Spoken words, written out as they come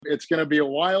It's going to be a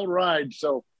wild ride,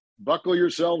 so buckle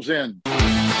yourselves in.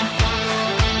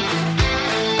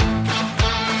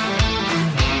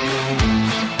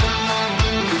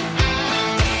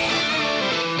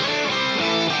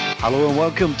 Hello and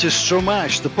welcome to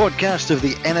Stromash, the podcast of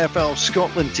the NFL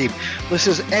Scotland team. This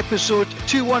is episode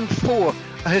 214,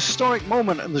 a historic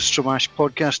moment in the Stromash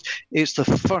podcast. It's the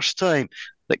first time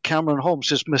that Cameron Holmes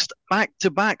has missed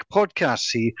back-to-back podcasts.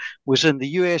 He was in the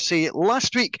USA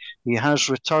last week. He has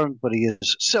returned, but he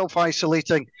is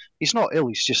self-isolating. He's not ill,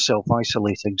 he's just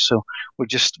self-isolating. So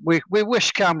we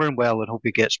wish Cameron well and hope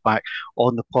he gets back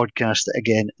on the podcast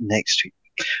again next week.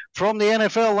 From the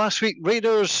NFL last week,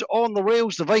 Raiders on the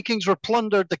rails, the Vikings were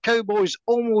plundered, the Cowboys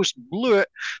almost blew it,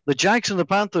 the Jags and the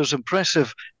Panthers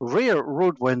impressive rare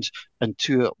road wins, and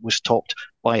Tua was topped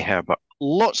by Herbert.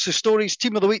 Lots of stories,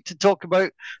 team of the week to talk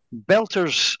about,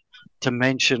 belters to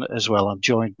mention as well. I'm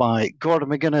joined by Gordon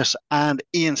McGuinness and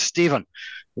Ian Stephen,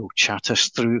 who will chat us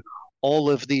through all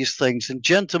of these things. And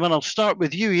gentlemen, I'll start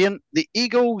with you, Ian. The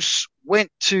Eagles went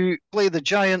to play the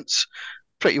Giants.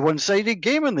 Pretty one-sided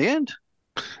game in the end.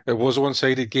 It was a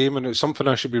one-sided game, and it's something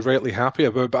I should be rightly happy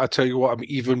about. But I tell you what, I'm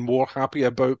even more happy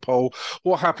about, Paul.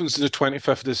 What happens on the 25th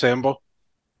of December?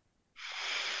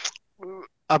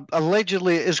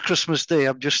 Allegedly, it is Christmas Day.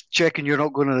 I'm just checking you're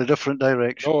not going in a different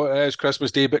direction. Oh, it is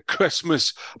Christmas Day, but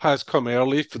Christmas has come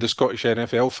early for the Scottish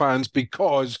NFL fans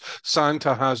because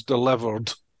Santa has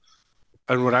delivered.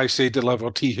 And when I say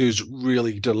delivered, he has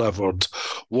really delivered.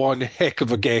 One heck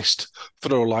of a guest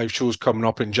for our live shows coming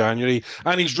up in January.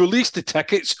 And he's released the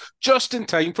tickets just in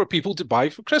time for people to buy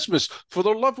for Christmas for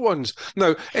their loved ones.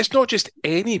 Now, it's not just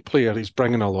any player he's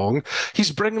bringing along.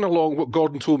 He's bringing along what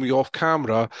Gordon told me off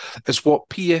camera is what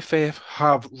PFF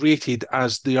have rated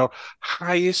as their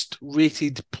highest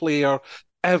rated player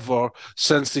ever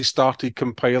since they started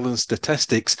compiling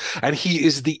statistics. And he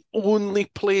is the only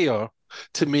player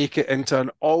to make it into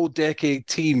an all-decade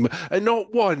team, and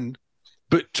not one,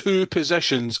 but two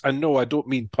positions. And no, I don't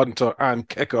mean punter and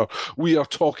kicker. We are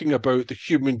talking about the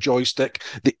human joystick,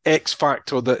 the X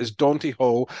factor that is Dante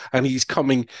Hall, and he's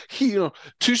coming here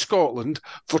to Scotland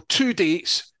for 2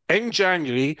 dates in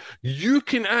January. You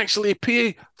can actually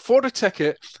pay for a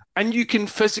ticket, and you can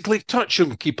physically touch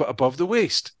him, keep it above the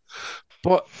waist.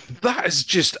 But that is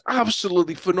just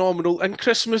absolutely phenomenal, and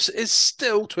Christmas is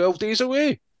still 12 days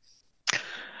away.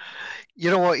 You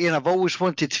know what, Ian, I've always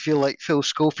wanted to feel like Phil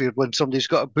Schofield when somebody's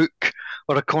got a book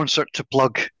or a concert to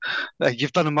plug.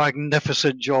 You've done a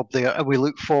magnificent job there, and we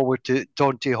look forward to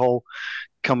Dante Hall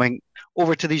coming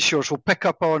over to these shores. We'll pick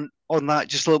up on that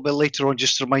just a little bit later on,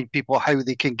 just to remind people how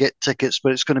they can get tickets,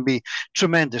 but it's going to be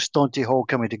tremendous. Dante Hall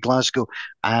coming to Glasgow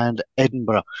and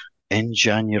Edinburgh in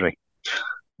January.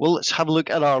 Well, let's have a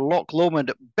look at our Loch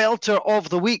Lomond Belter of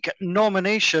the Week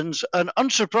nominations. And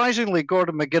unsurprisingly,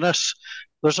 Gordon McGuinness,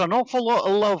 there's an awful lot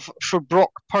of love for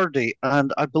Brock Purdy.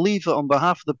 And I believe that on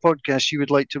behalf of the podcast, you would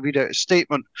like to read out a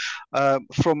statement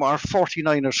from our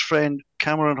 49ers friend,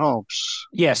 Cameron Hobbs.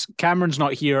 Yes, Cameron's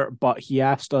not here, but he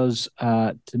asked us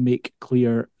to make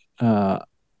clear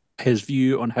his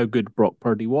view on how good Brock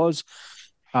Purdy was.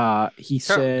 He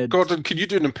said... Gordon, can you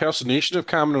do an impersonation of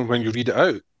Cameron when you read it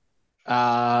out?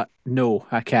 No,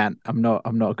 I can't. I'm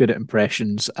not good at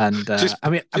impressions, and I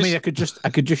mean, I could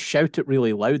just shout it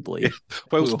really loudly.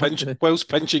 whilst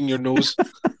pinching your nose.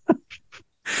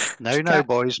 Now,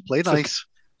 boys, play nice.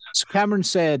 So Cameron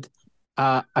said,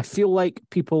 I feel like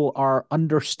people are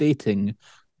understating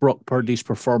Brock Purdy's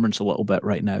performance a little bit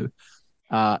right now.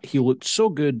 He looked so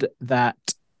good that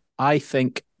I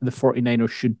think the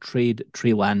 49ers should trade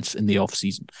Trey Lance in the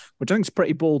offseason, which I think is a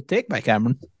pretty bold take by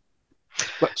Cameron.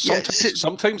 But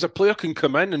sometimes a player can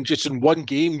come in and just in one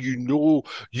game, you know,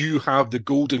 you have the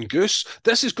golden goose.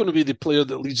 This is going to be the player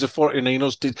that leads the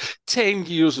 49ers to 10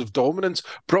 years of dominance.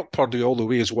 Brock Purdy all the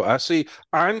way is what I say.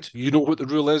 And you know what the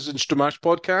rule is in Stromash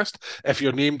podcast? If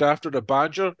you're named after a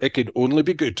Badger, it can only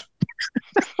be good.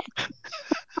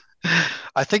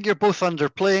 I think you're both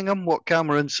underplaying him, what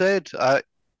Cameron said.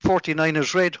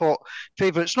 49ers red hot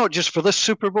favourites, not just for this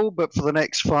Super Bowl, but for the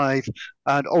next 5,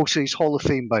 and also he's Hall of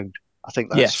Fame bound. I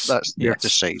think that's fair to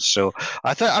say. So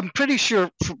I'm pretty sure,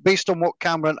 based on what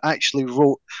Cameron actually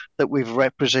wrote, that we've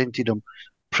represented him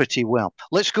pretty well.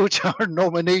 Let's go to our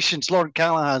nominations. Lauren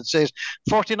Callahan says,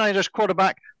 49ers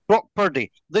quarterback Brock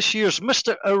Purdy, this year's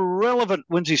Mr. Irrelevant,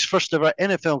 wins his first ever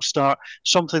NFL start,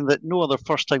 something that no other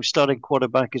first-time starting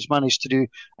quarterback has managed to do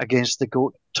against the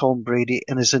GOAT Tom Brady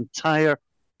in his entire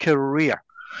career.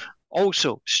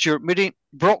 Also, Stuart Moody,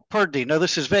 Brock Purdy. Now,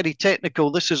 this is very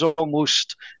technical. This is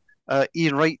almost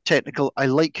Ian Wright technical. I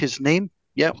like his name.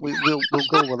 Yeah, we'll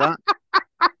go with that.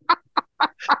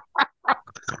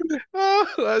 Oh,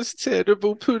 that's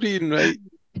terrible, Pureen, right?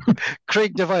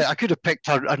 Craig Devine, I could have picked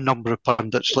a number of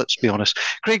pundits, let's be honest.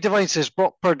 Craig Devine says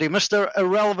Brock Purdy, Mr.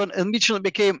 Irrelevant, immediately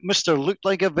became Mr. Looked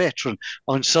Like a Veteran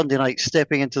on Sunday night,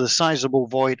 stepping into the sizable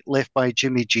void left by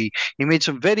Jimmy G. He made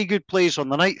some very good plays on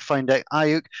the night, found out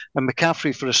Ayuk and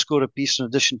McCaffrey for a score apiece in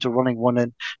addition to running one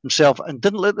in himself, and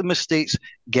didn't let the mistakes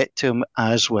get to him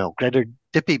as well. Gregor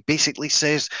Dippy basically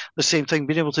says the same thing,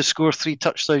 being able to score 3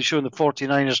 touchdowns, showing the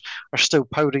 49ers are still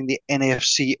powering the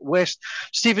NFC West.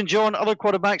 Stephen John, other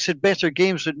quarterbacks had better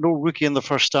games, but no rookie in the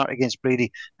first start against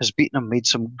Brady has beaten him, made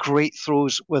some great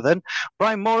throws within.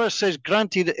 Brian Morris says,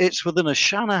 granted, it's within a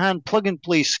Shanahan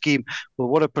plug-and-play scheme, but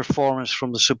what a performance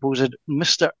from the supposed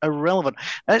Mr. Irrelevant.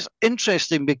 That's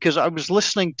interesting because I was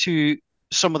listening to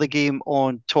some of the game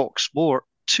on Talk Sport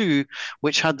 2,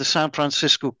 which had the San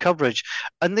Francisco coverage,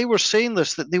 and they were saying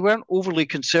that they weren't overly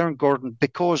concerned, Gordon,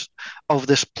 because of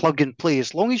this plug and play.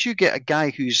 As long as you get a guy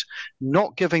who's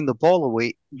not giving the ball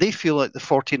away, they feel like the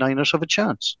 49ers have a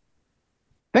chance.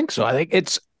 I think so. I think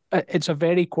it's a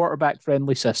very quarterback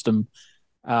friendly system.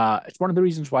 It's one of the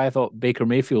reasons why I thought Baker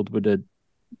Mayfield would have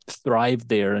thrived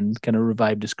there and kind of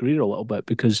revived his career a little bit,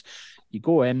 because you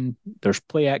go in, there's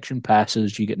play action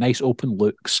passes, you get nice open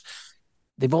looks.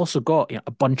 They've also got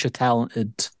a bunch of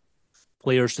talented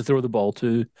players to throw the ball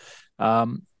to.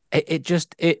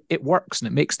 It works, and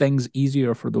it makes things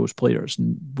easier for those players.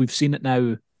 And we've seen it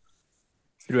now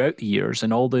throughout the years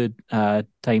and all the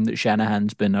time that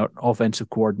Shanahan's been an offensive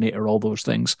coordinator, all those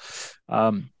things.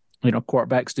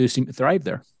 Quarterbacks do seem to thrive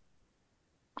there.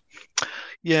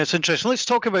 Yeah, it's interesting. Let's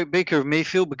talk about Baker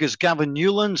Mayfield, because Gavin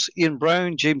Newlands, Ian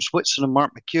Brown, James Whitson and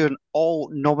Mark McEwen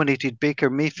all nominated Baker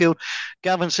Mayfield.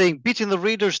 Gavin saying, beating the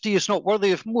Raiders D is not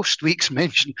worthy of most weeks'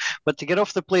 mention, but to get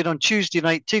off the plane on Tuesday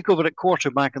night, take over at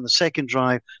quarterback on the second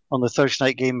drive on the Thursday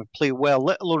night game and play well,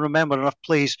 let alone remember enough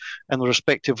plays and the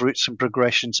respective routes and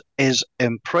progressions, is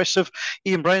impressive.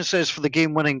 Ian Brown says, for the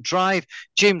game-winning drive,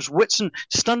 James Whitson,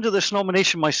 stunned at this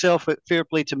nomination myself, but fair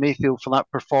play to Mayfield for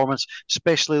that performance,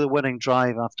 especially the winning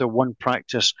drive after one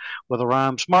practice with the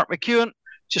Rams. Mark McEwen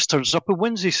just turns up and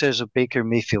wins, he says, of Baker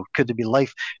Mayfield. Could it be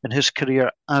life in his career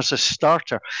as a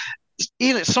starter?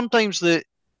 Ian, it's sometimes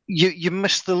you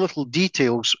miss the little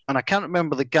details, and I can't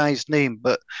remember the guy's name,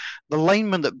 but the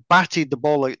lineman that batted the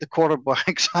ball out the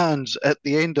quarterback's hands at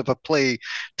the end of a play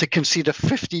to concede a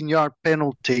 15-yard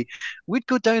penalty would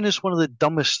go down as one of the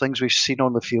dumbest things we've seen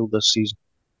on the field this season.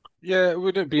 Yeah, it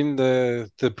wouldn't have been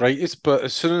the brightest, but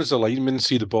as soon as the linemen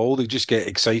see the ball, they just get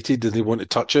excited and they want to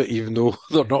touch it, even though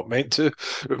they're not meant to.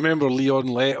 Remember Leon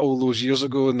Lett all those years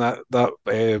ago in that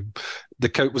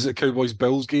was it Cowboys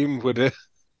Bills game where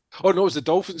oh no, it was the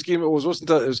Dolphins game. Wasn't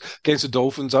it? It was against the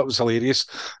Dolphins. That was hilarious.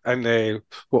 And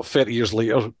 30 years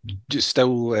later, just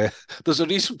still there's a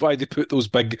reason why they put those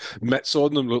big mitts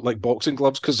on them, look like boxing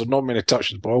gloves, because they're not meant to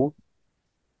touch the ball.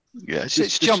 Yeah,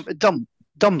 it's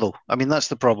dumb though. I mean, that's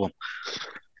the problem.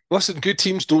 Listen, good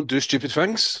teams don't do stupid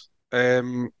things,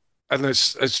 and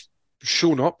it's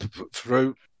shown up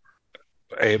throughout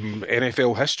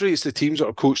NFL history. It's the teams that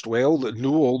are coached well that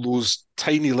know all those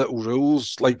tiny little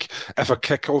rules. Like if a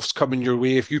kickoff's coming your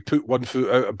way, if you put 1 foot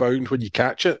out of bounds when you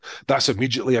catch it, that's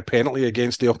immediately a penalty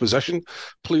against the opposition.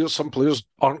 Some players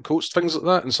aren't coached things like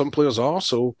that, and some players are.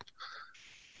 So.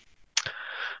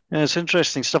 Yeah, it's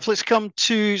interesting stuff. Let's come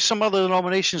to some other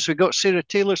nominations. We got Sarah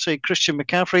Taylor saying Christian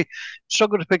McCaffrey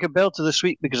struggled to pick a belter this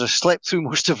week because I slept through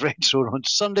most of Red Zone on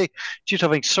Sunday due to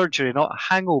having surgery, not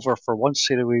a hangover for once.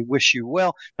 Sarah, we wish you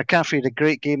well. McCaffrey had a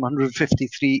great game,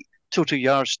 153 total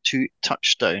yards, 2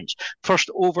 touchdowns. First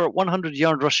over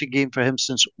 100-yard rushing game for him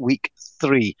since week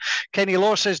 3. Kenny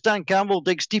Law says Dan Campbell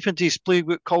digs deep into his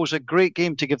playbook, calls a great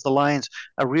game to give the Lions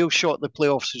a real shot at the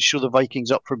playoffs and show the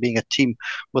Vikings up for being a team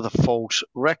with a false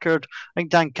record. I think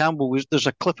Dan Campbell, there's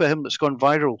a clip of him that's gone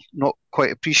viral, not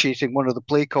quite appreciating one of the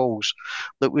play calls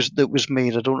that was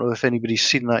made. I don't know if anybody's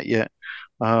seen that yet.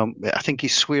 I think he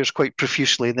swears quite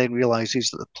profusely and then realises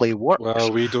that the play works.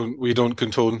 Well, we don't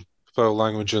condone foul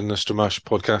language in the Stramash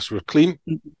podcast. We're clean.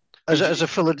 As a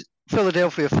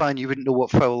Philadelphia fan, you wouldn't know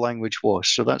what foul language was,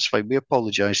 so that's fine. We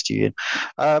apologise to you.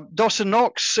 Dawson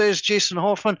Knox says Jason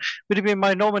Hoffman would have been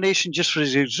my nomination just for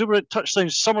his exuberant touchdown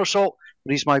somersault,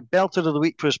 but he's my belter of the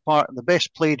week for his part and the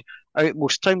best played out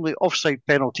most timely offside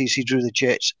penalties he drew the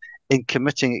Jets in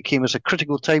committing. It came as a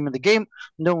critical time in the game,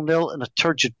 0-0 in a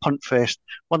turgid punt fest.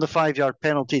 Won the 5-yard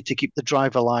penalty to keep the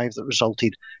drive alive that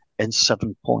resulted in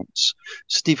 7 points.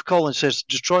 Steve Collins says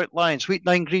Detroit Lions, week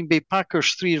 9 Green Bay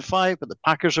Packers 3-5, but the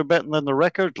Packers are better than the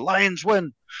record. Lions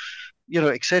win,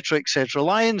 etc., etc.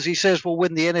 Lions, he says, will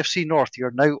win the NFC North.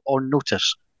 You're now on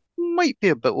notice. might be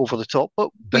a bit over the top, but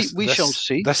we shall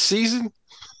see. This season?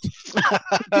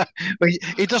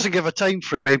 He doesn't give a time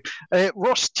frame.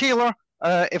 Ross Taylor,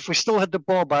 if we still had the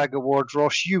ball bag award,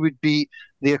 Ross, you would be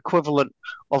the equivalent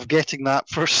of getting that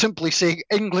for simply saying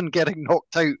England getting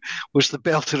knocked out was the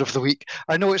belter of the week.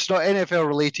 I know it's not NFL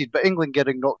related, but England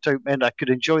getting knocked out meant I could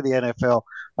enjoy the NFL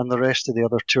and the rest of the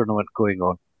other tournament going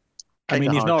on. I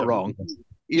mean, he's not wrong.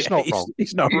 He's not wrong.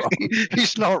 He's not wrong.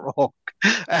 He's not wrong.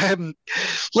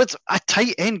 Let's a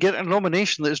tight end get a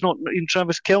nomination that is not in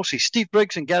Travis Kelce. Steve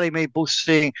Briggs and Gary May both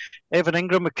saying Evan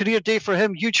Ingram, a career day for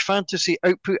him, huge fantasy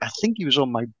output. I think he was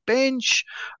on my bench.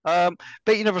 Bet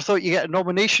you never thought you get a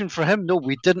nomination for him. No,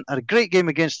 we didn't. Had a great game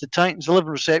against the Titans, 11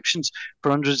 receptions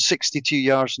for 162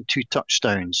 yards and 2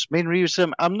 touchdowns. Main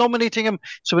reason I'm nominating him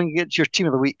so we can get to your team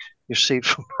of the week. You're safe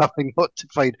from having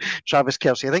notified Travis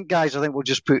Kelce. I think we'll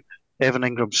just put Evan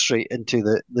Ingram straight into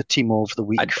the team of the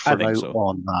week for now so.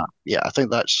 On that. Yeah, I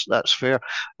think that's fair.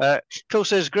 Phil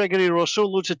says Gregory Rousseau,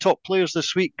 loads of top players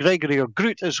this week. Gregory, or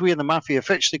Groot, as we in the Mafia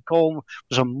officially call him,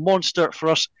 was a monster for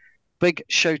us. Big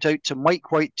shout out to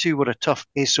Mike White too. What a tough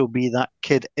SOB that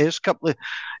kid is. Couple of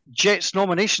Jets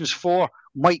nominations for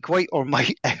Mike White or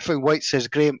Mike Evan White, says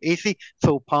Graham Athey.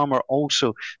 Phil Palmer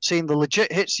also saying the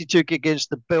legit hits he took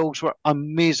against the Bills were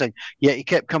amazing, yet he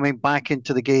kept coming back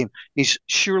into the game. He's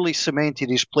surely cemented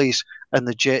his place in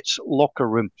the Jets locker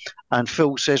room. And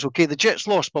Phil says, okay, the Jets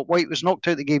lost, but White was knocked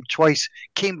out of the game twice,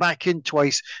 came back in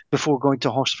twice before going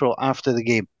to hospital after the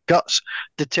game. Guts,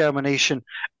 determination,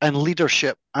 and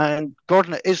leadership. And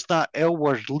Gordon, it is that L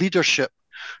word, leadership,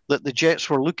 that the Jets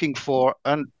were looking for,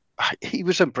 and he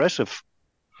was impressive.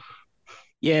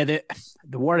 Yeah,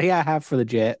 the worry I have for the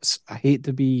Jets, I hate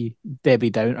to be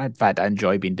Debbie Downer. In fact, I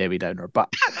enjoy being Debbie Downer,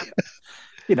 but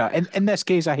in this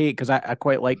case, I hate because I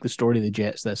quite like the story of the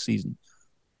Jets this season.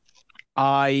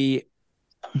 I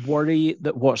worry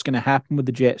that what's going to happen with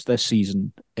the Jets this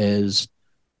season is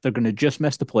they're going to just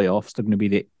miss the playoffs. They're going to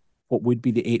be what would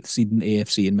be the 8th seed in the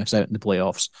AFC and miss out in the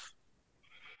playoffs.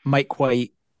 Mike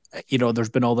White, there's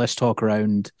been all this talk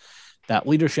around that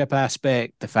leadership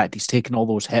aspect, the fact he's taken all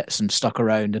those hits and stuck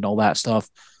around and all that stuff.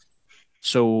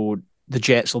 So the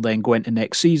Jets will then go into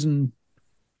next season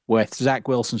with Zach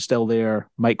Wilson still there,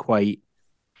 Mike White,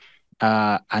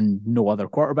 and no other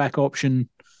quarterback option.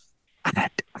 And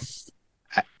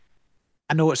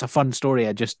I know it's a fun story.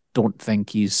 I just don't think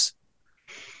he's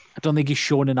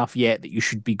shown enough yet that you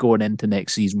should be going into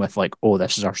next season with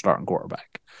this is our starting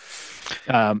quarterback.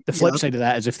 The flip side of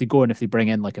that is if they bring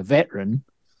in like a veteran,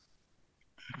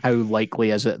 how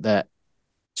likely is it that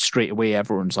straight away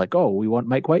everyone's like, oh, we want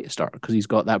Mike White to start because he's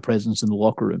got that presence in the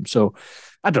locker room. So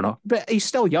I don't know, but he's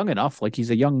still young enough. Like he's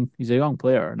a young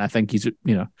player, and I think he's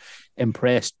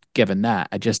impressed given that.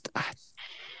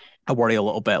 I worry a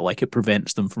little bit like it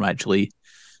prevents them from actually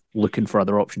looking for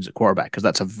other options at quarterback because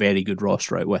that's a very good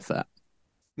roster out with that.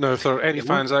 Now, if there are any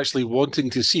fans actually wanting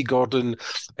to see Gordon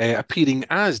appearing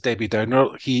as Debbie Downer,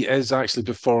 he is actually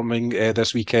performing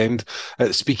this weekend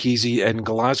at Speakeasy in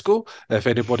Glasgow. If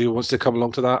anybody wants to come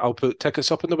along to that, I'll put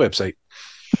tickets up on the website.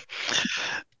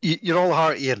 You're all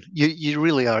heart, Ian. You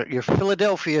really are. Your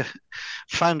Philadelphia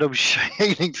fandom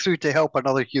shining through to help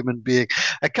another human being.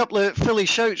 A couple of Philly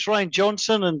shouts. Ryan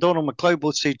Johnson and Donald McLeod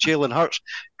both say Jalen Hurts.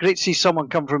 Great to see someone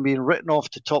come from being written off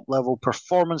to top-level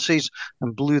performances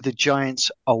and blew the Giants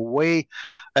away.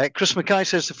 Chris Mackay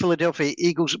says the Philadelphia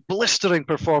Eagles' blistering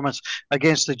performance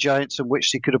against the Giants, in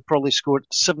which they could have probably scored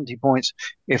 70 points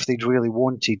if they'd really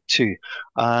wanted to.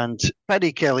 And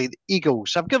Paddy Kelly, the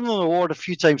Eagles, I've given them an award a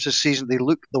few times this season. They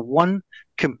look the one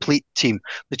complete team.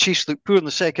 The Chiefs look poor in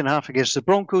the second half against the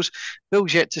Broncos.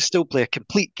 Bills yet to still play a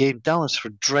complete game. Dallas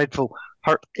for dreadful.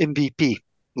 Hurt MVP.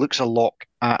 Looks a lock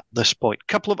at this point.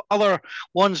 A couple of other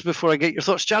ones before I get your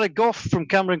thoughts. Jared Goff from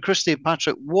Cameron Christie and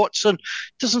Patrick Watson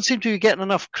doesn't seem to be getting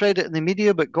enough credit in the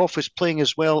media, but Goff is playing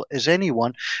as well as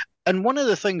anyone. And one of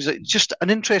the things that just an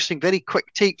interesting, very quick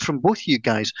take from both you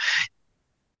guys.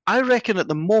 I reckon at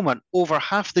the moment, over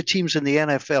half the teams in the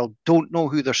NFL don't know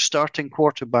who their starting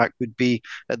quarterback would be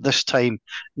at this time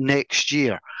next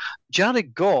year.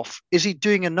 Jared Goff, is he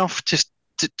doing enough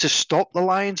to stop the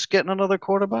Lions getting another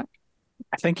quarterback?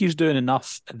 I think he's doing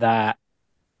enough that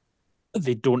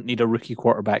they don't need a rookie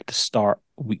quarterback to start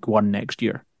week 1 next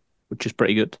year, which is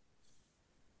pretty good.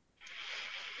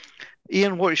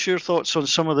 Ian, what's your thoughts on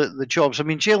some of the jobs? I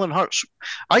mean, Jalen Hurts,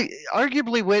 I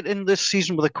arguably went in this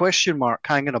season with a question mark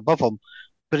hanging above him,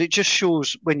 but it just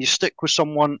shows when you stick with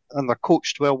someone and they're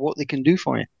coached well what they can do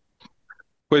for you.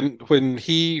 When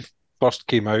he first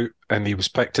came out and he was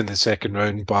picked in the second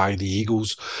round by the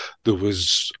Eagles, there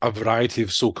was a variety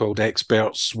of so-called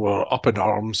experts were up in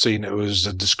arms saying it was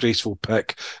a disgraceful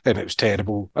pick and it was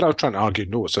terrible. And I was trying to argue,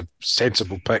 no, it's a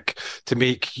sensible pick to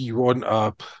make. You want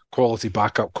a quality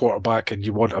backup quarterback and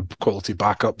you want a quality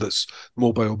backup that's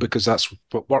mobile, because that's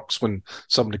what works when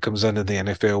somebody comes in the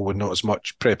NFL with not as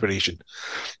much preparation.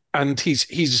 And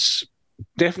he's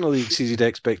definitely exceeded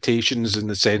expectations in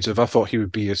the sense of I thought he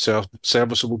would be a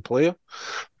serviceable player.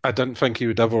 I didn't think he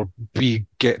would ever be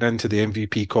getting into the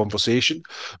MVP conversation,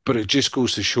 but it just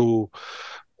goes to show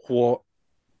what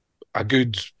a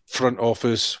good front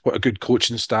office, what a good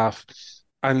coaching staff,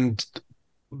 and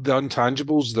the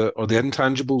intangibles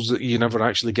that you never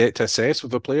actually get to assess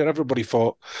with a player. Everybody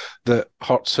thought that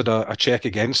Hurts had a check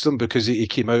against him because he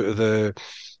came out of the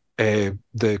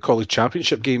college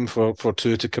championship game for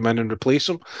Tua to come in and replace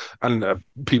him, and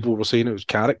people were saying it was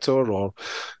character,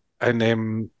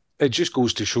 and it just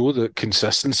goes to show that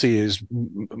consistency is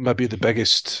maybe the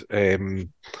biggest friend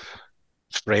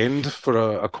for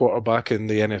a quarterback in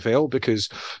the NFL, because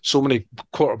so many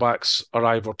quarterbacks are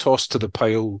either tossed to the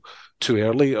pile too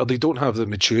early or they don't have the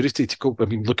maturity to cope. I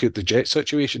mean, look at the Jets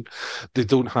situation. They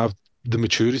don't have the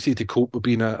maturity to cope with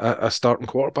being a starting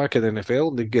quarterback in the NFL,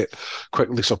 and they get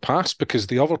quickly surpassed because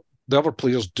the other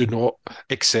players do not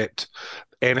accept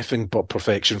anything but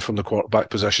perfection from the quarterback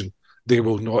position. They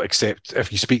will not accept,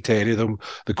 if you speak to any of them,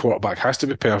 the quarterback has to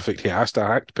be perfect. He has to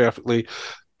act perfectly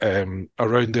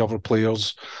around the other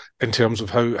players in terms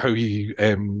of how he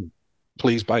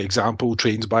plays by example,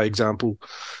 trains by example.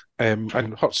 And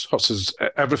Hurts is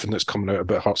everything that's coming out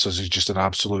about Hurts is just an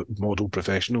absolute model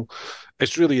professional.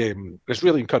 It's really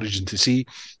encouraging to see.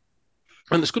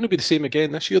 And it's going to be the same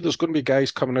again this year. There's going to be guys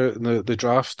coming out in the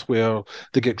draft where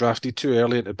they get drafted too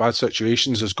early into bad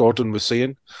situations, as Gordon was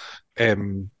saying.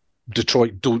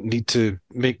 Detroit don't need to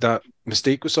make that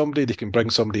mistake with somebody. They can bring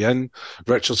somebody in.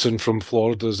 Richardson from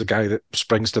Florida is the guy that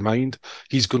springs to mind.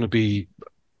 He's going to be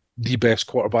the best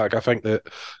quarterback, I think, that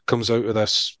comes out of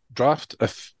this draft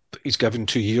if he's given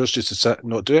 2 years just to sit and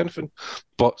not do anything.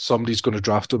 But somebody's going to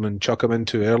draft him and chuck him in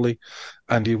too early,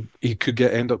 and he could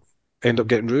end up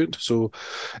getting ruined. So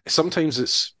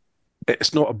sometimes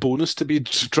it's not a bonus to be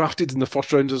drafted in the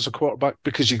first round as a quarterback,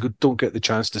 because you don't get the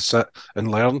chance to sit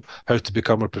and learn how to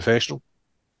become a professional.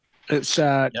 It's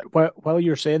while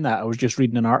you're saying that, I was just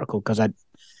reading an article because I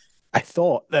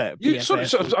thought that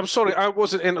I'm sorry, I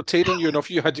wasn't entertaining you enough.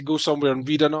 You had to go somewhere and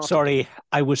read an article. Sorry,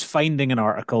 I was finding an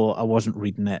article. I wasn't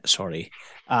reading it. Sorry.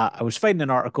 I was finding an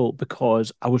article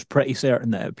because I was pretty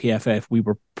certain that at PFF we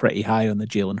were pretty high on the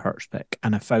Jalen Hurts pick.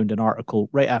 And I found an article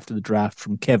right after the draft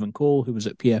from Kevin Cole, who was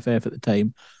at PFF at the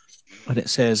time. And it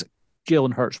says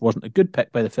Jalen Hurts wasn't a good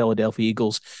pick by the Philadelphia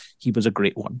Eagles. He was a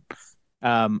great one.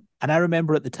 And I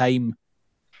remember at the time,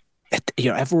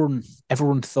 everyone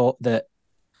thought that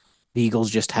the Eagles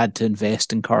just had to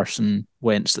invest in Carson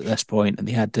Wentz at this point, and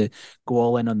they had to go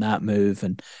all in on that move.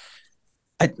 And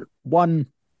I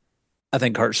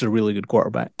think Hurts is a really good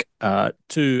quarterback.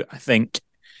 Two, I think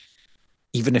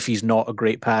even if he's not a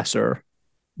great passer,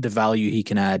 the value he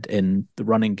can add in the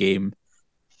running game,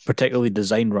 particularly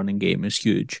designed running game, is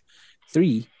huge.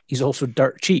 Three, he's also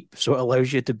dirt cheap, so it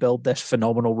allows you to build this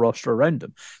phenomenal roster around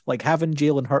him. Like having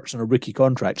Jalen Hurts on a rookie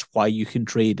contract's why you can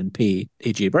trade and pay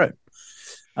AJ Brown.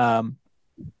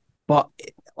 But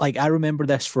like I remember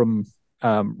this from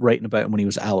writing about him when he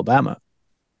was at Alabama.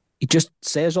 He just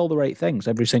says all the right things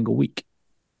every single week.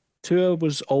 Tua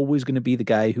was always going to be the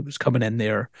guy who was coming in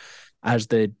there as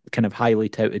the kind of highly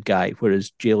touted guy,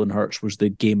 whereas Jalen Hurts was the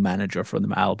game manager for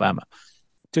them at Alabama.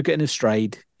 Took it in his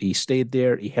stride. He stayed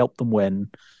there. He helped them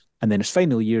win. And then his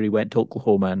final year, he went to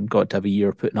Oklahoma and got to have a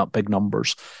year putting up big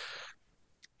numbers.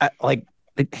 Like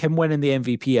him winning the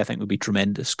MVP, I think would be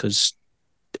tremendous because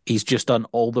he's just done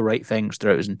all the right things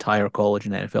throughout his entire college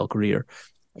and NFL career.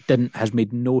 Has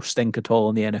made no stink at all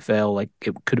in the NFL. Like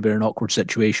it could have been an awkward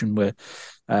situation with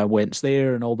Wentz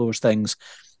there and all those things.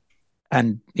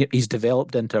 And he's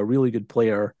developed into a really good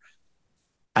player.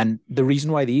 And the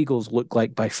reason why the Eagles look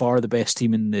like by far the best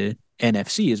team in the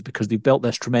NFC is because they've built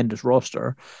this tremendous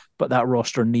roster, but that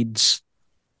roster needs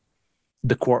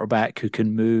the quarterback who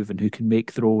can move and who can make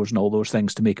throws and all those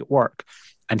things to make it work.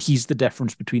 And he's the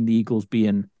difference between the Eagles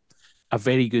being a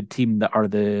very good team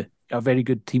a very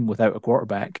good team without a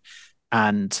quarterback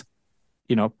and,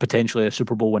 potentially a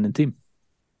Super Bowl winning team.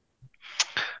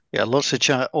 Yeah, lots of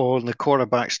chat on the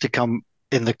quarterbacks to come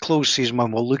in the close season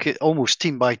when we'll look at almost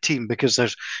team by team because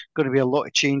there's going to be a lot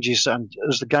of changes. And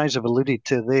as the guys have alluded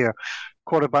to there,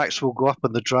 quarterbacks will go up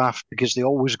in the draft because they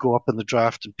always go up in the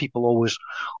draft and people always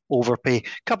overpay. A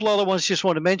couple other ones just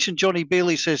want to mention. Johnny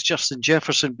Bailey says Justin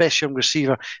Jefferson, best young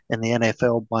receiver in the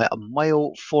NFL by a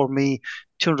mile for me.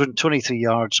 223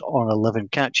 yards on 11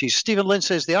 catches. Stephen Lynn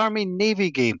says the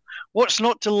Army-Navy game. What's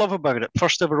not to love about it?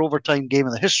 First ever overtime game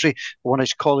in the history of one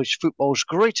of college football's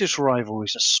greatest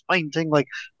rivalries. A spine-tingling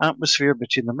atmosphere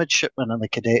between the midshipmen and the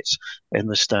cadets in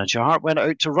the stand. Your heart went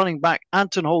out to running back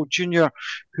Anton Hall Jr.,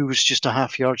 who was just a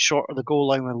half yard short of the goal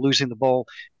line when losing the ball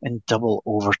in double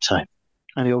overtime.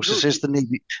 And he also says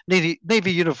the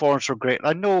Navy uniforms are great.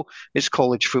 I know it's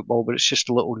college football, but it's just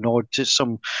a little nod to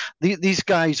some. These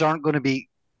guys aren't going to be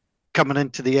coming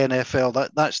into the NFL.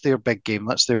 That's their big game.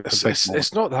 That's their big moment.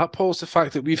 It's not that, Paul. It's the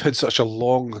fact that we've had such a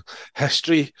long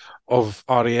history of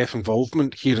RAF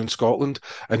involvement here in Scotland,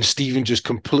 and Stephen just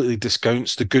completely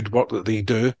discounts the good work that they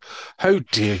do. How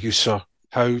dare you, sir?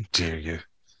 How dare you?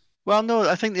 Well, no,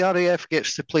 I think the RAF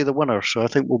gets to play the winner, so I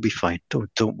think we'll be fine.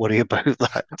 Don't worry about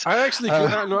that. I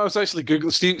was actually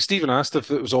Googling. Stephen asked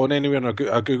if it was on anywhere, and I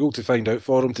Googled to find out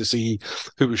for him to see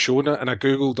who was showing it, and I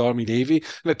Googled Army Navy,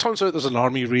 and it turns out there's an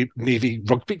Army Navy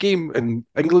rugby game in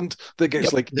England that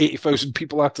gets like 80,000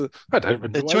 people at it. I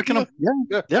had no idea.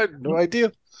 I had no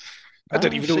idea. I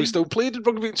didn't even know we still played in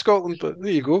rugby in Scotland, but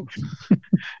there you go.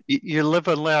 You live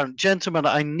and learn. Gentlemen,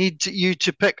 I need you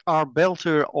to pick our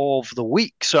belter of the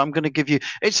week. So I'm going to give you,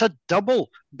 it's a double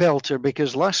belter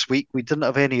because last week we didn't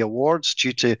have any awards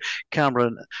due to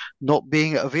Cameron not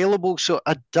being available. So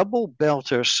a double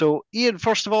belter. So Ian,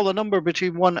 first of all, the number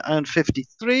between 1 and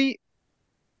 53.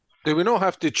 Do we not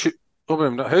have to choose?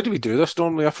 How do we do this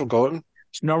normally? I've forgotten.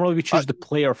 So normally we choose the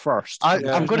player first.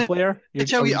 I'm going to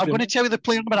tell you the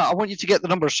player in a minute. I want you to get the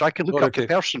numbers so I can look up the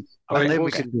person. And then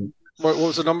we can do. What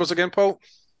was the numbers again, Paul?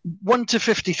 1 to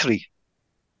 53.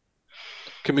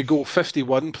 Can we go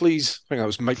 51, please? I think that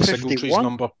was Mike 51? Singletree's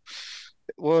number.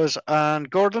 It was, and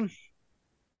Gordon?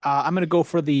 I'm going to go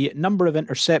for the number of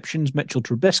interceptions Mitchell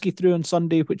Trubisky threw on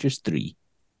Sunday, which is 3.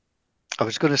 I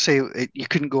was going to say you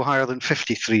couldn't go higher than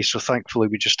 53, so thankfully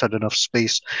we just had enough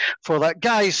space for that.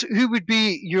 Guys, who would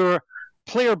be your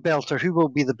player belter? Who will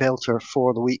be the belter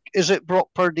for the week? Is it Brock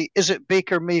Purdy? Is it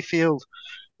Baker Mayfield?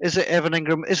 Is it Evan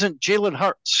Ingram? Isn't Jalen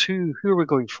Hurts? Who are we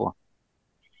going for?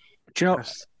 Do you know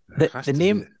the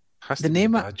name? The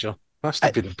name Badger has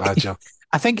to be the Badger.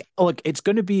 I think. Look, it's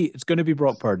going to be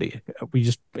Brock Purdy. We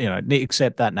just need to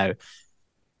accept that now.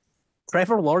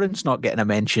 Trevor Lawrence not getting a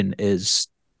mention is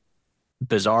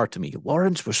bizarre to me.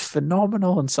 Lawrence was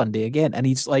phenomenal on Sunday again, and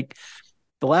he's like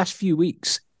the last few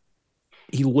weeks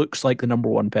he looks like the number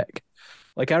one pick.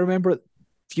 Like I remember a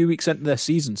few weeks into this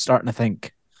season starting to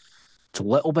think it's a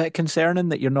little bit concerning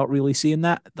that you're not really seeing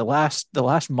that. The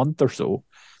last month or so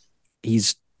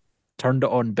he's turned it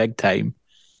on big time,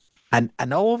 and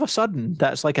all of a sudden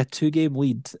that's like a 2-game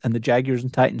lead, and the Jaguars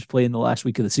and Titans play in the last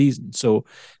week of the season, so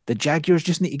the Jaguars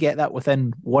just need to get that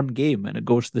within one game and it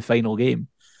goes to the final game.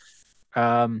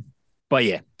 But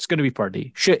yeah, it's going to be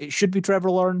Purdy. It should be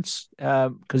Trevor Lawrence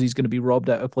because he's going to be robbed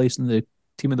out of place in the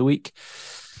team of the week.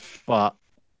 But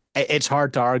it's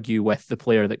hard to argue with the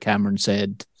player that Cameron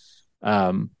said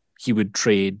he would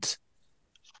trade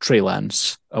Trey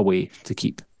Lance away to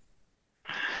keep.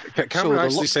 Cameron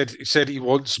actually said he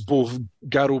wants both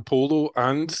Garoppolo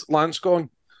and Lance gone.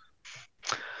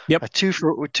 Yep. A two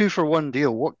for one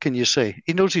deal. What can you say?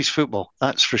 He knows his football,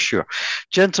 that's for sure.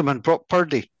 Gentlemen, Brock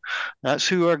Purdy. That's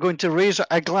who are going to raise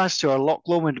a glass to our Loch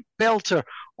Lomond belter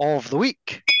of the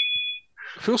week.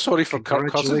 I feel sorry for Kirk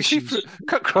Cousins.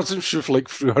 Kirk Cousins threw for like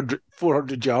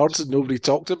 400 yards and nobody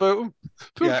talked about him.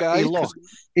 Poor guy. He lost.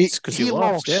 He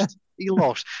lost. Yeah. He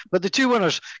lost. But the two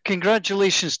winners,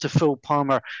 congratulations to Phil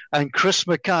Palmer and Chris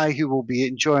Mackay, who will be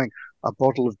enjoying a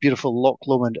bottle of beautiful Loch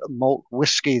Lomond malt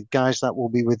whiskey. Guys, that will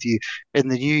be with you in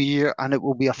the new year, and it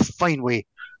will be a fine way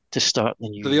to start the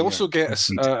new year. Do they also get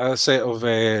a set of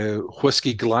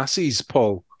whiskey glasses,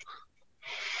 Paul?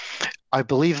 I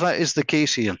believe that is the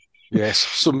case, Ian. Yes,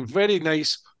 some very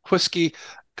nice whiskey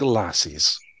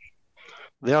glasses.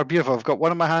 They are beautiful. I've got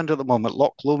one in my hand at the moment.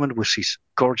 Loch Lomond whiskies.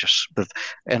 Gorgeous with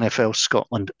NFL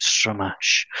Scotland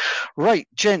Stramash. Right,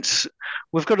 gents,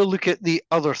 we've got to look at the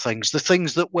other things, the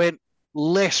things that went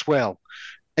less well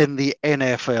in the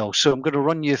NFL. So I'm going to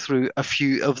run you through a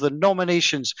few of the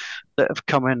nominations that have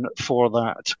come in for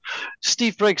that.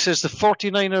 Steve Briggs says the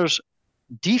 49ers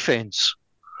defense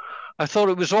I thought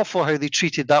it was awful how they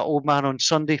treated that old man on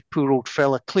Sunday. Poor old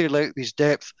fella, clearly out of his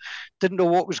depth. Didn't know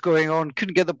what was going on.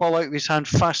 Couldn't get the ball out of his hand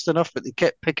fast enough, but they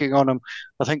kept picking on him.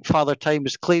 I think Father Time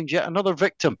has claimed yet another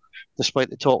victim, despite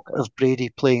the talk of Brady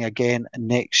playing again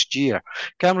next year.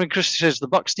 Cameron Christie says the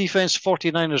Bucs defense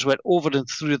 49ers went over and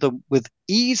through them with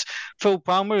ease. Phil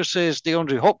Palmer says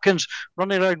DeAndre Hopkins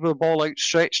running around with the ball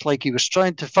outstretched like he was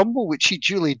trying to fumble, which he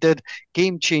duly did.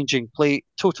 Game-changing play,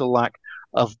 total lack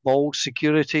of ball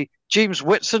security. James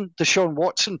Whitson, Deshaun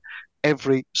Watson,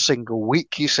 every single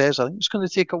week, he says. I think it's going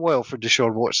to take a while for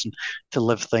Deshaun Watson to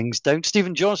live things down.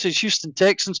 Stephen John says, Houston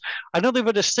Texans, I know they've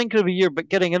had a stinker of a year, but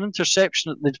getting an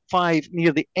interception at the 5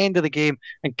 near the end of the game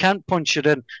and can't punch it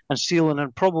in and seal an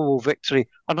improbable victory.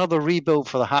 Another rebuild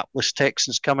for the hapless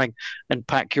Texans coming, and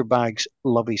pack your bags,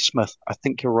 Lovie Smith. I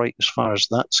think you're right as far as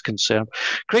that's concerned.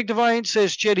 Craig Devine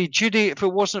says, Jerry Jeudy, if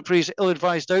it wasn't for his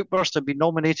ill-advised outburst, I'd be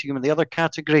nominating him in the other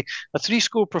category. A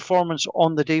 3-score performance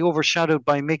on the day overshadowed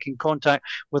by making contact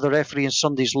with the referee in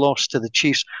Sunday's loss to the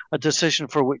Chiefs, a decision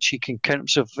for which he can count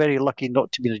himself very lucky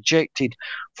not to be rejected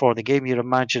for the game. You'd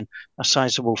imagine a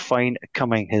sizable fine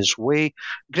coming his way.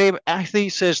 Graham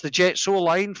Athy says the Jets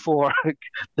O-line for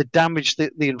the damage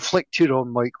that they inflicted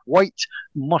on Mike White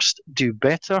must do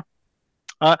better.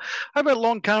 How about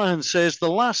Lon Callahan says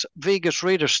the Las Vegas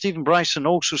Raiders. Stephen Bryson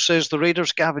also says the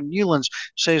Raiders. Gavin Newlands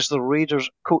says the Raiders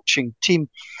coaching team.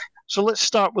 So let's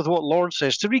start with what Lawrence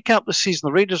says. To recap the season,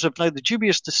 the Raiders have now the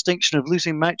dubious distinction of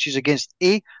losing matches against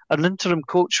A, an interim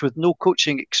coach with no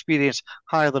coaching experience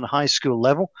higher than high school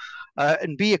level,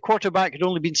 and B, a quarterback had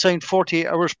only been signed 48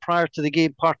 hours prior to the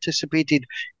game, participated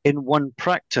in one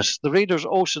practice. The Raiders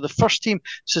also the first team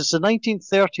since the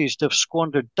 1930s to have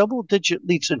squandered double-digit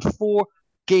leads in 4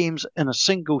 games in a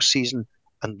single season.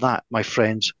 And that, my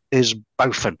friends, is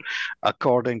boufing,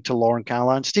 according to Lauren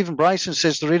Callahan. Stephen Bryson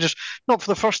says the Raiders, not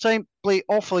for the first time, play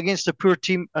awful against a poor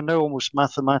team and now almost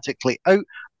mathematically out.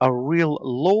 A real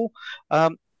low.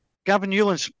 Gavin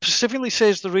Newlands specifically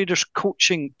says the Raiders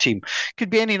coaching team.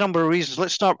 Could be any number of reasons.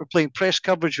 Let's start with playing press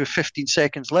coverage with 15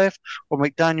 seconds left, or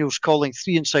McDaniels calling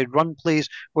 3 inside run plays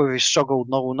where we struggled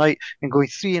all night and going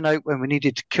 3 and out when we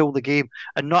needed to kill the game,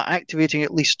 and not activating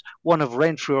at least one of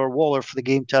Renfrew or Waller for the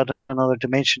game to add another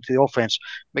dimension to the offense.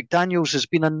 McDaniels has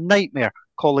been a nightmare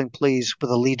calling plays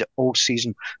with a lead all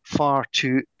season. Far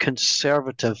too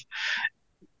conservative.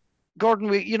 Gordon,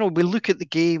 we look at the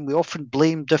game, we often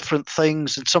blame different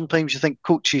things, and sometimes you think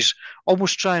coaches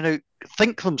almost try and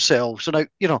outthink themselves and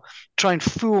try and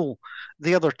fool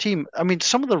the other team. I mean,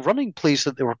 some of the running plays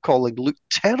that they were calling looked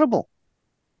terrible.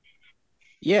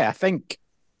 Yeah, I think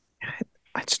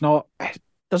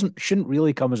shouldn't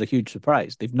really come as a huge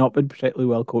surprise. They've not been particularly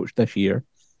well coached this year.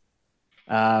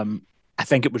 I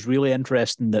think it was really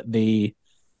interesting that they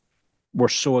were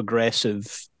so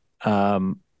aggressive.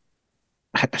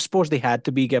 I suppose they had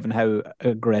to be, given how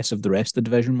aggressive the rest of the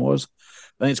division was.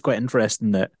 I think it's quite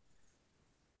interesting that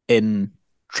in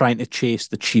trying to chase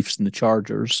the Chiefs and the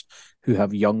Chargers, who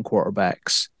have young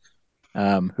quarterbacks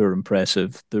who are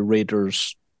impressive, the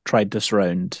Raiders tried to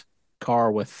surround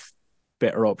Carr with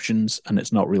better options, and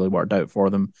it's not really worked out for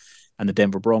them. And the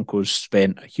Denver Broncos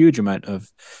spent a huge amount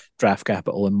of draft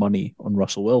capital and money on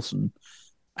Russell Wilson,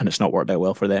 and it's not worked out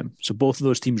well for them. So both of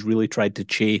those teams really tried to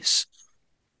chase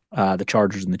the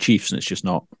Chargers and the Chiefs, and it's just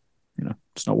not,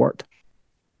 it's not worked.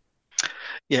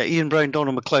 Yeah, Ian Brown,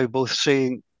 Donald McLeod both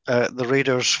saying the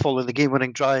Raiders following the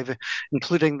game-winning drive,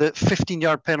 including the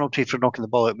 15-yard penalty for knocking the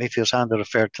ball out Mayfield's hand. I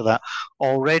referred to that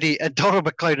already. And Donald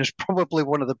McLeod is probably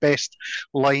one of the best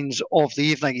lines of the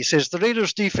evening. He says, the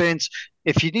Raiders defense,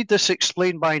 if you need this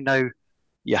explained by now,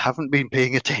 you haven't been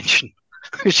paying attention.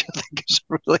 Which I think is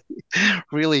a really,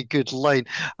 really good line.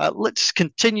 Let's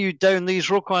continue down these.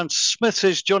 Roquan Smith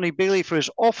says Johnny Bailey for his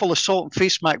awful assault and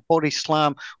face mac body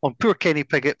slam on poor Kenny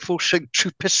Pickett, forcing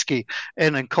Trubisky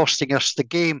in and costing us the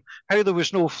game. How there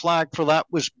was no flag for that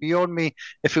was beyond me.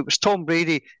 If it was Tom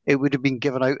Brady, it would have been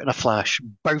given out in a flash.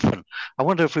 Boufing. I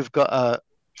wonder if we've got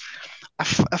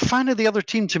a fan of the other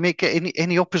team to make it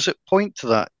any opposite point to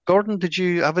that. Gordon, did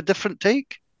you have a different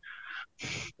take?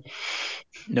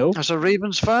 No. As a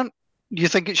Ravens fan, do you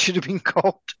think it should have been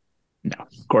called? No,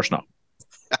 of course not.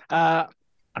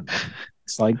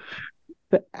 It's like,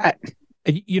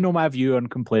 my view on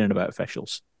complaining about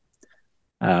officials.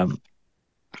 It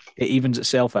evens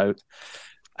itself out.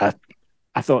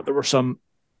 I thought there were some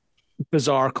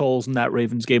bizarre calls in that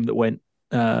Ravens game that went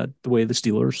the way of the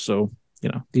Steelers. So,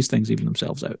 these things even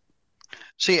themselves out.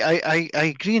 See, I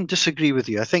agree and disagree with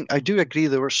you. I do agree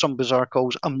there were some bizarre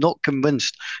calls. I'm not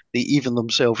convinced they even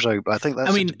themselves out, but I think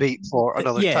that's a debate for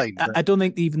another time. I don't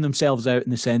think they even themselves out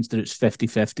in the sense that it's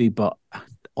 50-50, but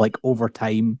like over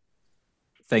time,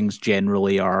 things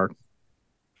generally are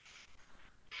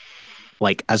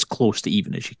like as close to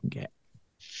even as you can get.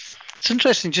 It's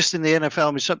interesting, just in the NFL.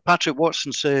 I mean, Patrick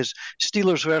Watson says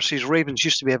Steelers versus Ravens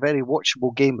used to be a very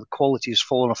watchable game. The quality has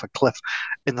fallen off a cliff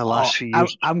in the last few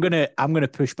years. I'm gonna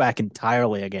push back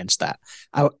entirely against that.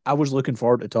 I was looking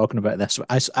forward to talking about this.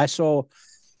 I saw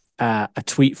a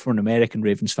tweet from an American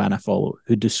Ravens fan I follow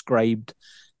who described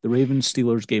the Ravens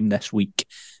Steelers game this week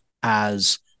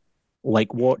as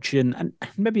like watching, and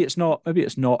maybe it's not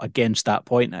against that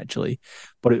point actually,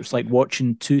 but it was like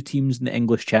watching two teams in the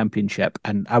English Championship,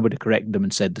 and I would have corrected them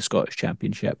and said the Scottish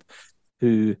Championship,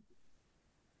 who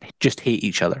just hate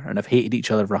each other and have hated each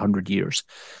other for 100 years.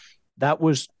 That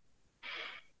was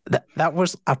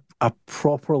a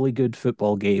properly good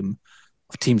football game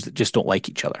of teams that just don't like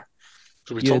each other.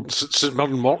 So we talked St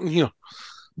Mirren Morton here.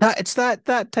 It's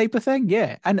that type of thing,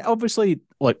 yeah. And obviously,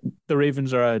 like the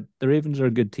Ravens are a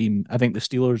good team. I think the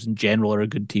Steelers in general are a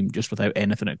good team, just without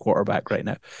anything at quarterback right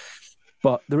now.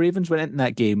 But the Ravens went into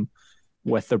that game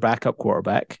with their backup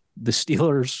quarterback. The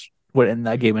Steelers went in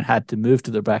that game and had to move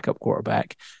to their backup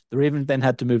quarterback. The Ravens then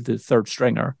had to move to the third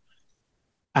stringer.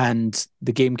 And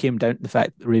the game came down to the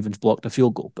fact that the Ravens blocked a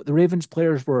field goal. But the Ravens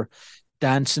players were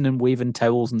dancing and waving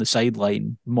towels on the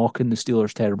sideline, mocking the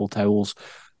Steelers' terrible towels,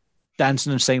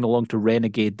 dancing and singing along to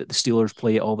Renegade that the Steelers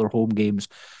play at all their home games.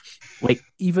 Like,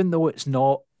 even though it's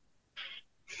not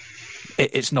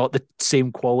the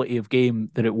same quality of game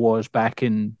that it was back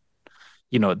in,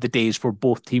 the days where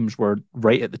both teams were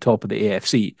right at the top of the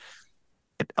AFC.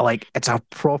 It's a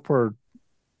proper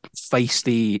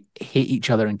feisty, hate each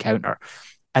other encounter.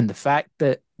 And the fact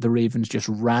that the Ravens just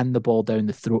ran the ball down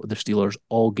the throat of the Steelers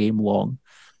all game long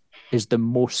is the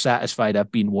most satisfied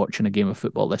I've been watching a game of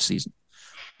football this season.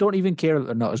 Don't even care that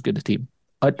they're not as good a team.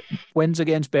 Wins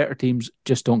against better teams,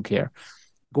 just don't care.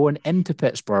 Going into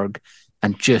Pittsburgh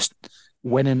and just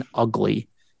winning ugly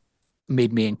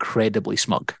made me incredibly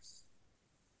smug.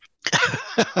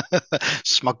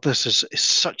 Smugness is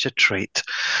such a trait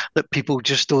that people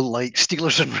just don't like.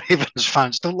 Steelers and Ravens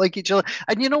fans don't like each other.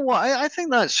 And you know what? I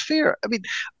think that's fair. I mean,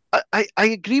 I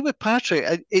agree with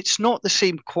Patrick. It's not the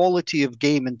same quality of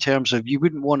game in terms of you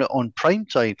wouldn't want it on prime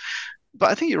time. But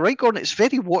I think you're right, Gordon. It's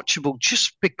very watchable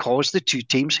just because the two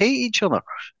teams hate each other.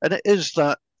 And it is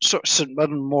that sort of St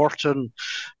Mirren, Morton,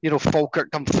 Falkirk,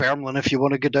 Dunfermline, if you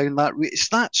want to go down that route. It's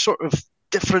that sort of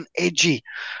different, edgy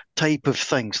type of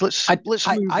things. Let's move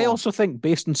on. I also think,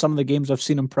 based on some of the games I've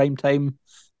seen in prime time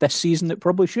this season, it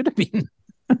probably should have been.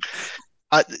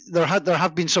 There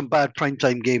have been some bad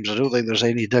primetime games. I don't think there's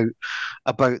any doubt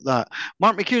about that.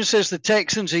 Mark McEwen says the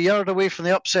Texans a yard away from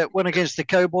the upset win against the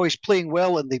Cowboys, playing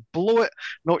well and they blow it.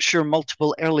 Not sure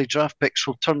multiple early draft picks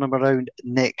will turn them around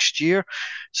next year.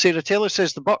 Sarah Taylor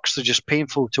says the Bucs are just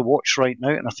painful to watch right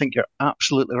now, and I think you're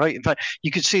absolutely right. In fact,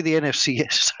 you could see the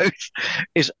NFC South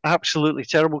is absolutely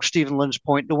terrible. Stephen Lynn's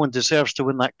point, no one deserves to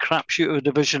win that crapshoot of a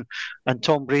division, and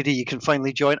Tom Brady, you can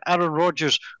finally join Aaron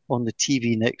Rodgers on the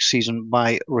TV next season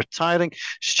by retiring.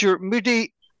 Stuart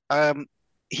Moody,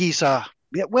 he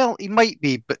might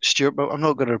be, but I'm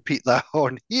not going to repeat that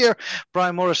on here.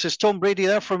 Brian Morris says, Tom Brady,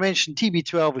 the aforementioned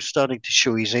TB12 is starting to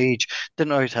show his age. Didn't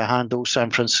know how to handle San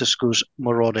Francisco's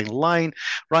marauding line.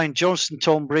 Ryan Johnston,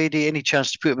 Tom Brady, any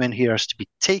chance to put him in here has to be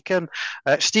taken.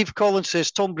 Steve Collins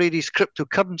says, Tom Brady's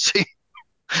cryptocurrency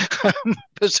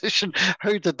position,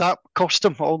 how did that cost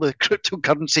him all the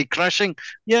cryptocurrency crashing?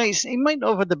 Yeah, he might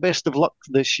not have had the best of luck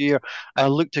this year.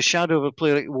 Looked a shadow of a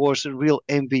player it was a real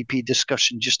MVP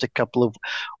discussion just a couple of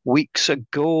weeks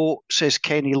ago, says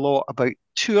Kenny Law about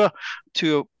Tua.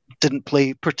 Tua didn't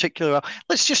play particularly well.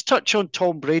 Let's just touch on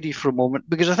Tom Brady for a moment,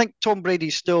 because I think Tom Brady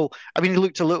still, he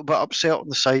looked a little bit upset on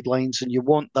the sidelines, and you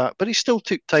want that, but he still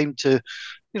took time to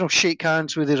shake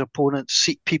hands with his opponents,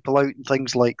 seek people out and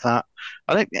things like that.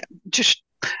 I like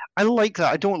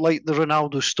that. I don't like the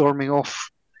Ronaldo storming off,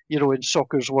 in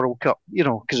soccer's World Cup,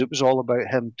 because it was all about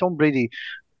him. Tom Brady,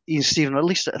 Ian Stephen, at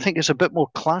least I think there's a bit more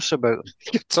class about him.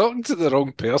 You're talking to the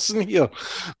wrong person here.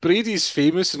 Brady's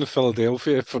famous in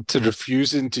Philadelphia for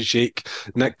refusing to shake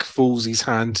Nick Foles'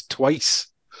 hand twice.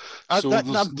 So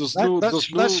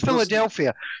that's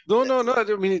Philadelphia. No. I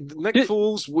mean, Nick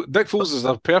Foles is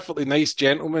a perfectly nice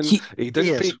gentleman. He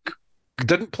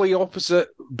didn't play opposite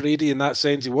Brady in that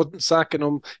sense. He wasn't sacking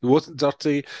him. He wasn't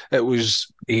dirty.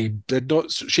 He did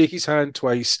not shake his hand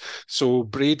twice. So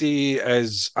Brady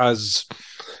is as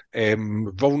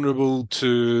vulnerable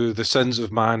to the sins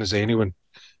of man as anyone.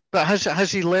 But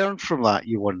has he learned from that,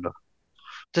 you wonder?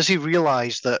 Does he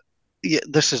realise that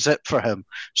this is it for him?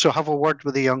 So have a word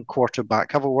with the young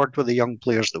quarterback. Have a word with the young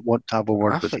players that want to have a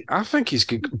word with you. I think he's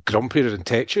grumpier and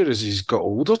tetchier as he's got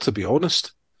older, to be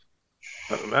honest.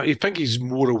 I think he's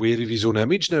more aware of his own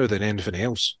image now than anything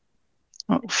else.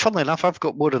 Well, funnily enough, I've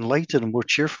got more enlightened and more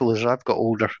cheerful as I've got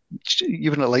older. You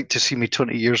wouldn't like to see me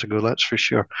 20 years ago, that's for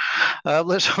sure.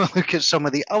 Let's have a look at some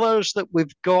of the others that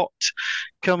we've got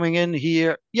coming in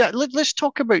here. Yeah, let's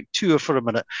talk about Tua for a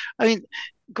minute. I mean,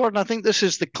 Gordon, I think this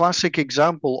is the classic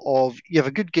example of you have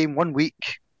a good game one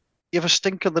week, you have a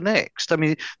stinker the next. I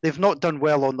mean, they've not done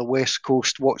well on the West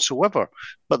Coast whatsoever,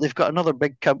 but they've got another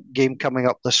big game coming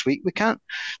up this week. We can't.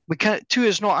 Tua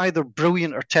is not either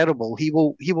brilliant or terrible. He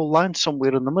will land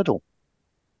somewhere in the middle.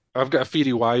 I've got a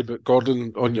theory why, but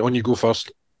Gordon, on you go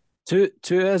first. Tua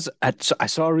is. I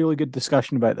saw a really good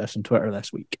discussion about this on Twitter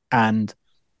this week, and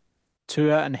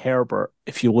Tua and Herbert,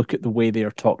 if you look at the way they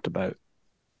are talked about,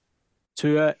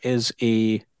 Tua is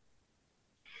a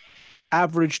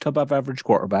average to above average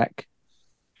quarterback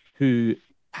who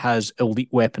has elite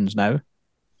weapons now,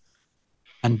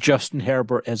 and Justin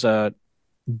Herbert is a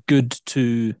good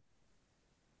to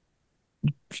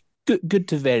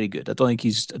very good. I don't think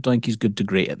he's good to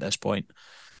great at this point.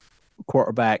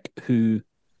 Quarterback who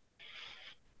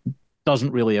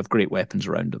doesn't really have great weapons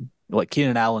around him. Like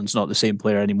Keenan Allen's not the same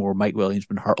player anymore. Mike Williams has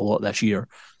been hurt a lot this year.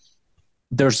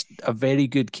 There's a very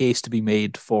good case to be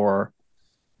made for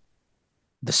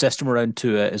the system around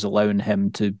Tua is allowing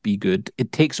him to be good.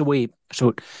 It takes away.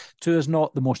 So Tua is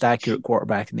not the most accurate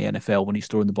quarterback in the NFL when he's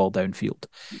throwing the ball downfield.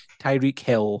 Tyreek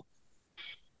Hill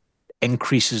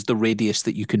increases the radius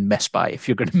that you can miss by if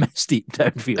you're going to miss deep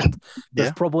downfield.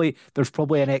 There's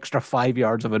probably an extra 5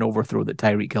 yards of an overthrow that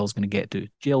Tyreek Hill's going to get to.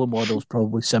 Jalen Waddle's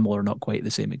probably similar, not quite the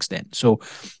same extent. So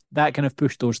that kind of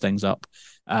pushed those things up.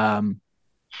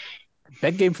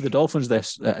 Big game for the Dolphins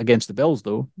this against the Bills,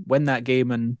 though. Win that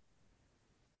game and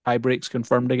tie breaks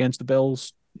confirmed against the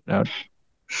Bills.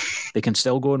 They can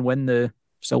still go and win the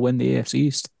AFC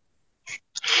East.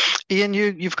 Ian,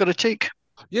 you've got a take.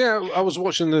 Yeah, I was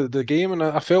watching the game and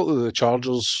I felt that the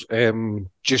Chargers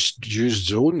just used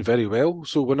zone very well.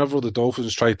 So whenever the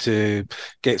Dolphins tried to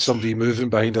get somebody moving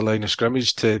behind the line of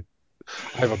scrimmage to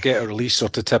either get a release or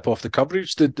to tip off the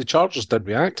coverage, the Chargers did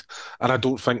react. And I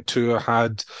don't think Tua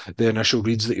had the initial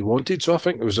reads that he wanted. So I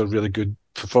think it was a really good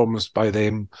performance by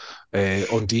them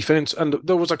on defense. And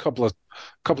there was a couple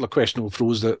of questionable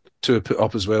throws that Tua put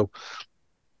up as well.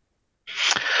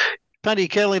 Paddy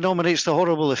Kelly nominates the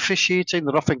horrible officiating.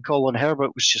 The roughing call on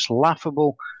Herbert was just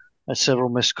laughable. Several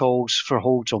missed calls for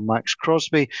holds on Max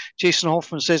Crosby. Jason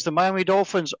Hoffman says the Miami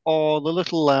Dolphins are the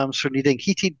little lambs for needing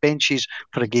heated benches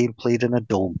for a game played in a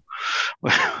dome.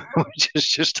 Which is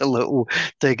just a little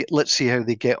dig. Let's see how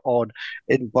they get on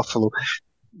in Buffalo.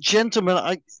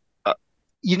 Gentlemen,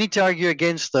 you need to argue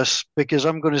against this because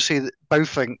I'm going to say that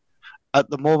Boufing at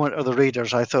the moment are the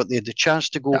Raiders. I thought they had the chance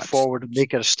to go forward and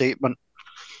make a statement.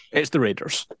 It's the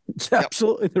Raiders. It's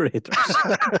absolutely the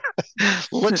Raiders.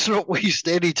 Let's not waste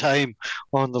any time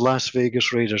on the Las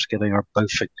Vegas Raiders getting our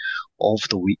Boufing of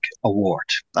the Week award.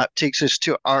 That takes us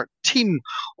to our Team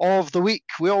of the Week.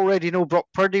 We already know Brock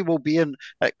Purdy will be in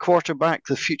at quarterback.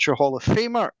 The future Hall of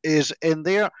Famer is in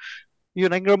there.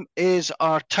 Ewan Ingram is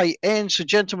our tight end. So,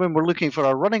 gentlemen, we're looking for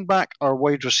our running back, our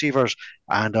wide receivers,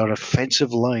 and our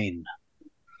offensive line.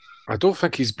 I don't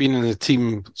think he's been in the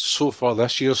team so far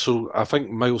this year, so I think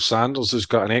Miles Sanders has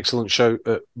got an excellent shout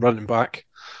at running back.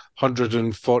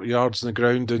 140 yards on the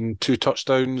ground and 2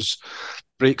 touchdowns,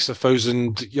 breaks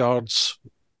 1,000 yards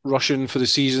rushing for the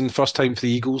season, first time for the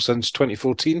Eagles since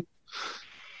 2014.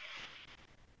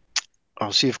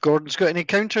 I'll see if Gordon's got any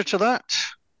counter to that.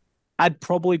 I'd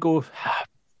probably go...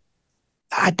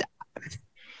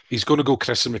 He's going to go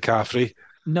Christian McCaffrey.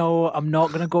 No, I'm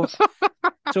not going to go...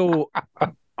 So...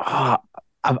 I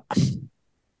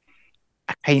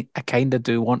kind of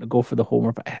do want to go for the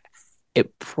homer, but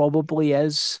it probably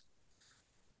is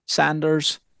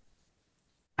Sanders.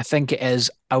 I think it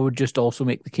is. I would just also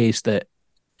make the case that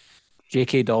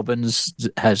J.K. Dobbins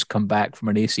has come back from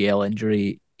an ACL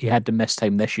injury. He had to miss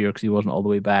time this year because he wasn't all the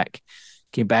way back.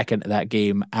 Came back into that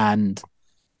game and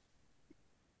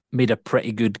made a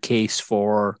pretty good case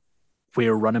for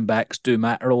where running backs do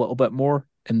matter a little bit more,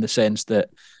 in the sense that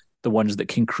the ones that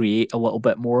can create a little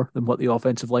bit more than what the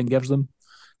offensive line gives them.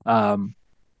 I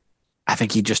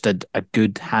think he just did a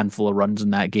good handful of runs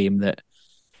in that game, that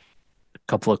a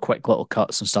couple of quick little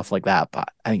cuts and stuff like that. But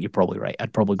I think you're probably right.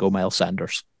 I'd probably go Miles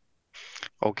Sanders.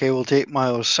 Okay, we'll take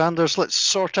Miles Sanders. Let's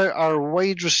sort out our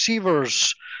wide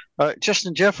receivers.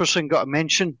 Justin Jefferson got a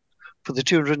mention for the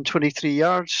 223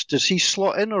 yards. Does he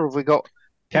slot in, or have we got...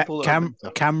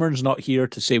 Cameron's not here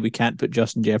to say we can't put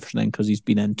Justin Jefferson in because he's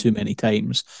been in too many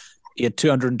times. He had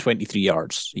 223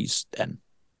 yards. He's in.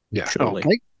 Yeah. Surely.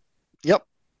 Okay. Yep.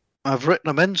 I've written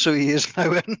him in, so he is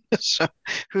now in. So,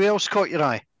 who else caught your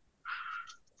eye?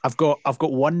 I've got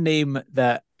one name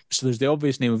that, so there's the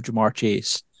obvious name of Jamar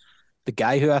Chase. The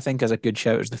guy who I think has a good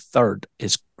shout as the third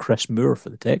is Chris Moore for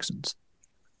the Texans.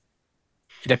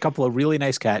 He had a couple of really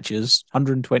nice catches,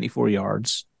 124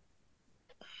 yards.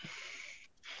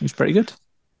 He was pretty good.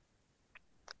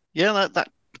 Yeah, that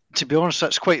to be honest,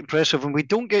 that's quite impressive. And we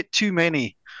don't get too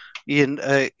many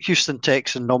Houston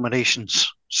Texan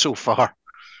nominations so far.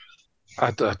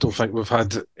 I don't think we've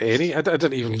had any.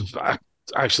 I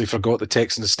actually forgot the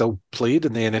Texans still played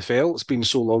in the NFL. It's been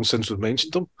so long since we've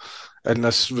mentioned them. In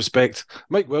this respect,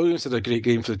 Mike Williams had a great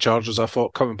game for the Chargers, I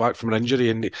thought, coming back from an injury,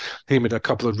 and he made a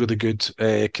couple of really good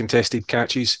contested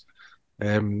catches.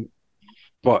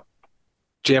 But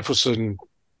Jefferson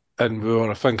and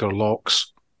Moore, I think, are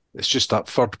locks. It's just that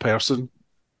third person.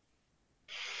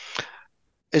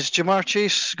 Is Jamar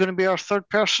Chase going to be our third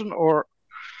person, or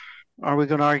are we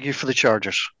going to argue for the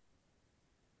Chargers?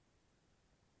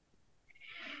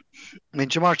 I mean,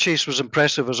 Jamar Chase was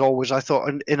impressive as always. I thought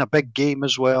in a big game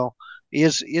as well. He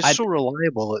is so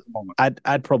reliable at the moment.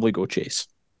 I'd probably go Chase.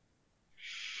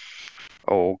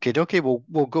 Okay.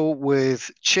 We'll go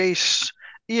with Chase.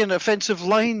 Ian, offensive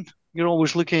line. You're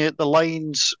always looking at the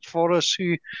lines for us.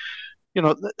 Who,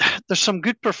 there's some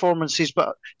good performances,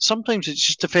 but sometimes it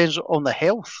just depends on the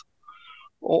health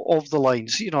of the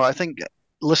lines. I think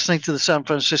listening to the San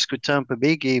Francisco Tampa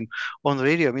Bay game on the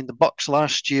radio, I mean, the Bucs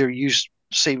last year used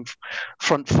same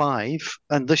front five,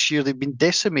 and this year they've been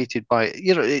decimated by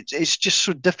it. It's just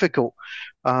so difficult.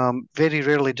 Very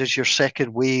rarely does your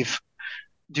second wave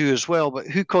do as well. But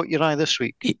who caught your eye this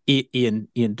week? Ian,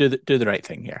 do the right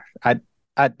thing here.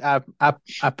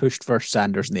 I pushed for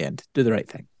Sanders in the end. Do the right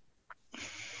thing.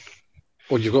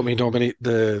 Well, you got me nominate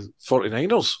the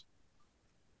 49ers.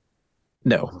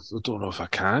 No, I don't know if I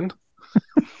can.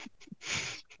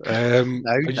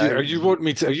 Are you want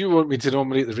me to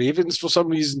nominate the Ravens for some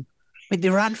reason? I mean, they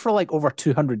ran for like over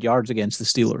 200 yards against the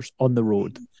Steelers on the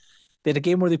road. They had a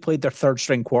game where they played their third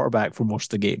string quarterback for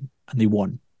most of the game, and they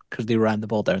won because they ran the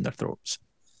ball down their throats.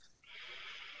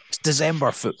 It's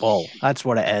December football. That's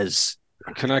what it is.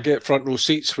 Can I get front row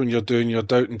seats when you're doing your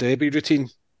Downton Debbie routine?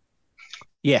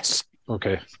 Yes.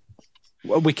 Okay.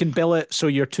 We can bill it. So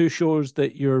your two shows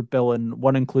that you're billing,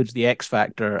 one includes the X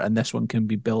Factor, and this one can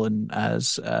be billing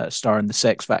as starring the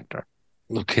Sex Factor.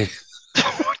 Okay.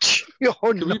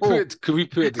 Oh, no. Can we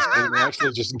put a disclaimer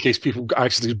actually, just in case people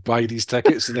actually buy these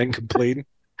tickets and then complain?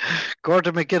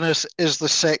 Gordon McGuinness is the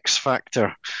Sex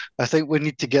Factor. I think we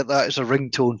need to get that as a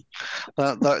ringtone.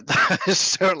 That is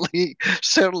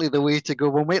certainly the way to go.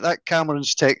 We'll make that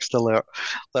Cameron's text alert.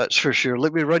 That's for sure.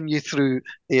 Let me run you through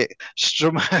the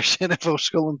Stromash NFL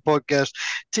Scotland podcast.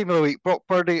 Team of the week: Brock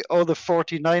Purdy of the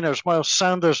 49ers, Miles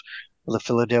Sanders of the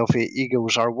Philadelphia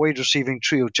Eagles. Our wide receiving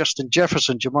trio: Justin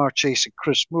Jefferson, Jamar Chase, and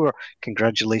Chris Moore.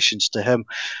 Congratulations to him.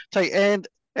 Tight end: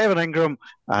 Evan Ingram,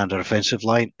 and our offensive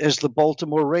line is the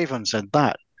Baltimore Ravens, and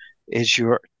that is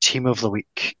your team of the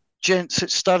week. Gents,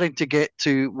 it's starting to get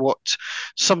to what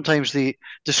sometimes they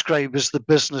describe as the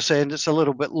business end. It's a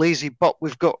little bit lazy, but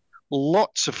we've got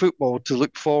lots of football to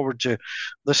look forward to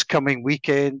this coming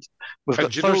weekend. We've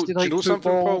got Thursday night football.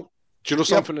 Something, Paul? Do you know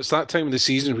something? It's that time of the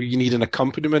season where you need an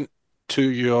accompaniment to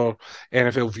your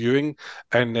NFL viewing,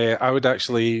 and I would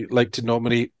actually like to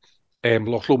nominate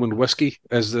Loch Lomond whiskey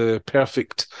as the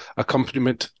perfect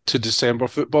accompaniment to December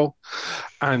football.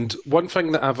 And one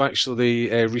thing that I've actually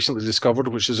recently discovered,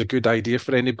 which is a good idea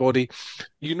for anybody,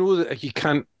 that you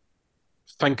can't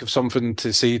think of something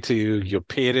to say to your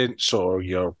parents or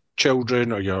your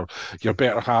children or your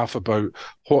better half about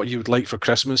what you would like for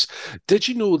Christmas. Did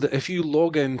you know that if you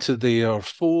log into their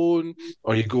phone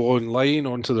or you go online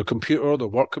onto the computer, the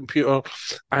work computer,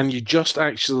 and you just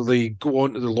actually go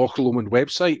onto the Loch Lomond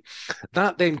website,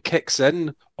 that then kicks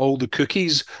in all the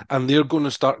cookies and they're going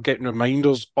to start getting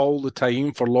reminders all the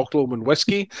time for Loch Lomond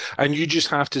whiskey, and you just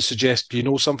have to suggest,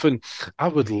 something? I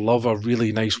would love a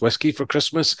really nice whiskey for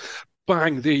Christmas.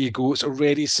 Bang, there you go. It's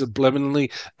already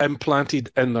subliminally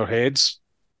implanted in their heads.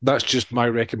 That's just my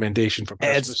recommendation for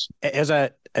Christmas. It is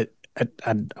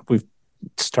and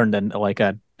it's turned into like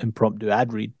an impromptu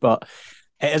ad read, but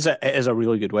it is a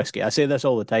really good whiskey. I say this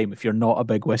all the time. If you're not a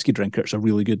big whiskey drinker, it's a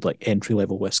really good like entry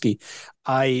level whiskey.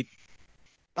 I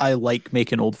like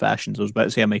making old fashions. I was about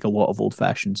to say I make a lot of old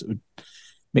fashions. It would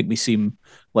make me seem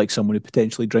like someone who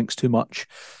potentially drinks too much.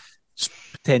 It's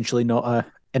potentially not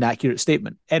inaccurate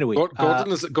statement. Anyway,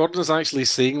 Gordon is actually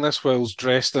saying this while he's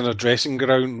dressed in a dressing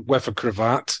gown with a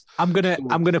cravat. I'm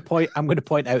gonna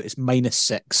point out it's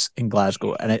 -6 in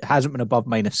Glasgow, and it hasn't been above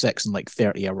 -6 in like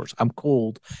 30 hours. I'm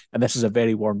cold, and this is a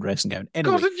very warm dressing gown.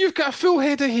 Anyway, Gordon, you've got a full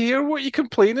head of hair. What are you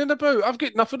complaining about? I've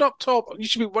got nothing up top. You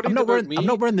should be worried about me. I'm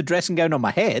not wearing the dressing gown on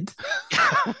my head.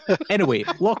 Anyway,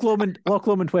 Loch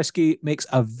Lomond whiskey makes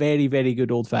a very, very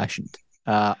good old fashioned.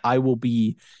 I will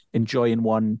be enjoying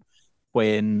one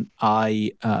when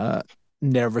I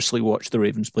nervously watch the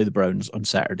Ravens play the Browns on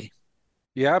Saturday.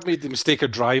 Yeah, I made the mistake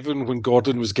of driving when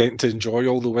Gordon was getting to enjoy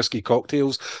all the whiskey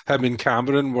cocktails. Him and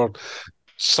Cameron were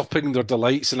supping their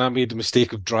delights, and I made the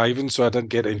mistake of driving, so I didn't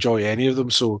get to enjoy any of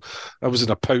them. So I was in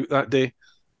a pout that day.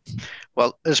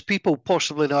 Well, as people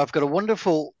possibly know, I've got a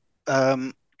wonderful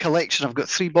collection. I've got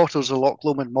 3 bottles of Loch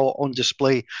Lomond malt on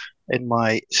display in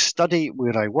my study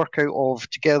where I work out of,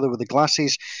 together with the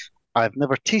glasses. I've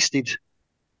never tasted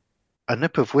a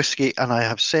nip of whiskey, and I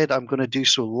have said I'm going to do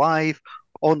so live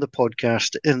on the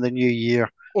podcast in the new year.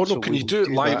 Oh, no, can you do it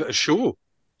live at a show?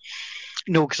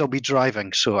 No, because I'll be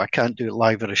driving, so I can't do it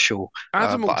live at a show.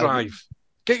 Adam will drive.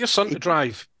 Get your son to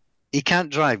drive. He can't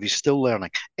drive. He's still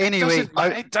learning. Anyway,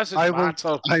 it doesn't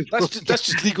matter. That's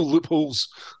just legal loopholes.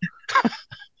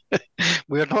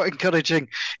 We are not encouraging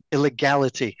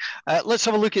illegality. Let's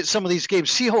have a look at some of these games.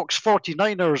 Seahawks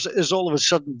 49ers is all of a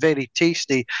sudden very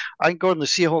tasty. I think, Gordon, the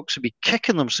Seahawks would be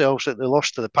kicking themselves that they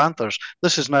lost to the Panthers.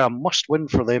 This is now a must-win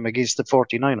for them against the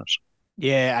 49ers.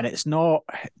 Yeah, and it's not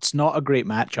a great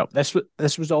matchup.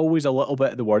 This was always a little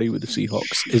bit of the worry with the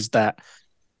Seahawks, is that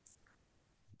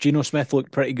Geno Smith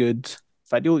looked pretty good. In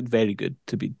fact, he looked very good,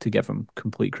 to give him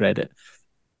complete credit.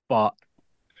 But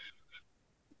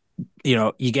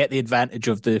you get the advantage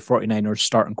of the 49ers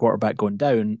starting quarterback going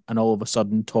down, and all of a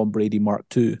sudden Tom Brady Mark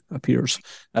II appears.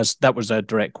 As that was a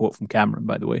direct quote from Cameron,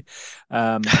 by the way.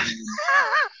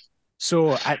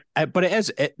 So,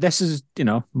 but this is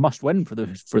must win for the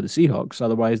Seahawks.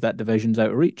 Otherwise, that division's out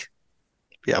of reach.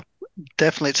 Yeah,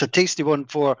 definitely, it's a tasty one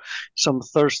for some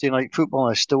Thursday night football.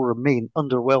 I still remain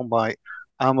underwhelmed by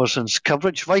Amazon's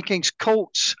coverage. Vikings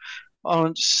Colts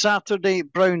on Saturday.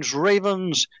 Browns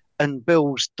Ravens. And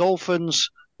Bills Dolphins.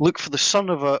 Look for the son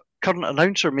of a current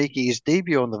announcer making his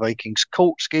debut on the Vikings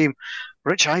Colts game.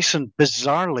 Rich Eisen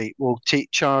bizarrely will take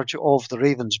charge of the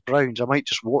Ravens Browns. I might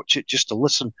just watch it just to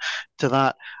listen to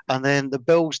that. And then the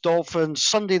Bills Dolphins,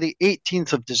 Sunday the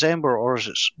 18th of December, or as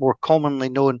it's more commonly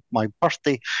known, my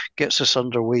birthday, gets us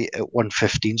underway at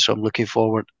 1:15. So I'm looking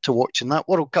forward to watching that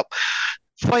World Cup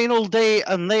final day.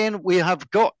 And then we have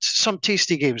got some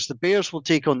tasty games. The Bears will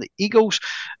take on the Eagles.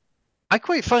 I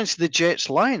quite fancy the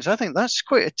Jets-Lions. I think that's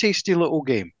quite a tasty little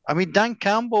game. I mean, Dan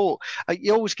Campbell,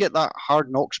 you always get that Hard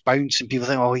Knocks bounce and people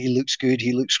think, oh, he looks good,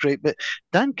 he looks great. But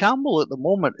Dan Campbell at the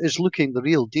moment is looking the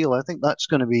real deal. I think that's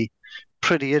going to be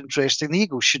pretty interesting. The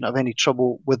Eagles shouldn't have any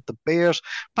trouble with the Bears.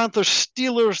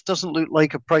 Panthers-Steelers doesn't look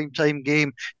like a primetime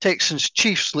game.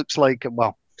 Texans-Chiefs looks like,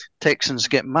 well, Texans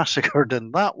get massacred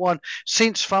in that one.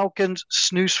 Saints-Falcons,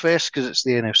 snooze fest because it's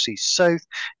the NFC South.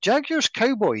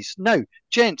 Jaguars-Cowboys. Now,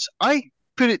 gents, I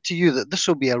put it to you that this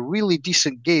will be a really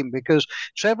decent game because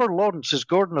Trevor Lawrence, as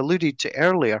Gordon alluded to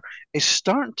earlier, is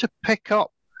starting to pick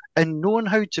up and knowing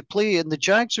how to play, and the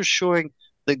Jags are showing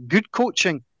that good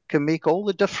coaching can make all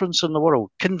the difference in the world.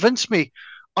 Convince me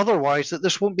otherwise that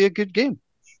this won't be a good game.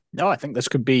 No, I think this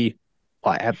could be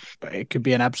it could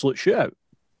be an absolute shootout.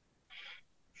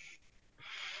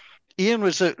 Ian,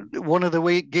 was it one of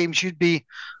the games you'd be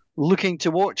looking to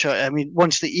watch? I mean,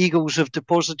 once the Eagles have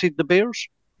deposited the Bears?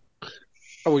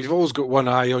 Oh, you've always got one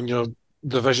eye on your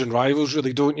division rivals,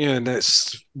 really, don't you? And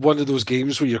it's one of those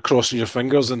games where you're crossing your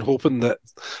fingers and hoping that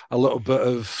a little bit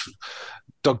of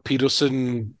Doug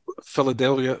Peterson,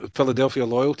 Philadelphia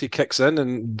loyalty kicks in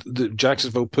and the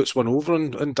Jacksonville puts one over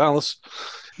in Dallas.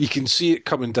 You can see it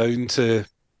coming down to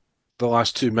the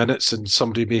last 2 minutes and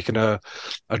somebody making a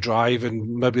drive,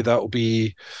 and maybe that'll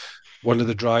be one of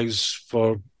the drives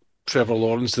for Trevor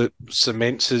Lawrence that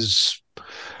cements his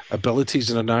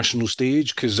abilities in a national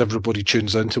stage because everybody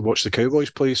tunes in to watch the Cowboys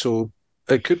play. So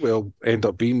it could well end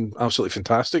up being absolutely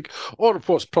fantastic. Or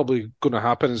what's probably going to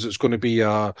happen is it's going to be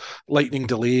a lightning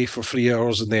delay for 3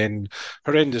 hours and then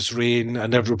horrendous rain,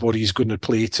 and everybody's going to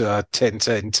play to a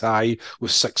 10-10 tie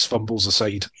with 6 fumbles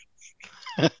aside.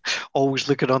 Always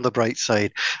looking on the bright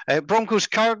side. Broncos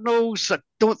Cardinals, I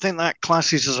don't think that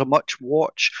classes as a much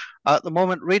watch at the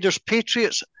moment. Raiders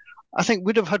Patriots, I think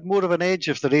would have had more of an edge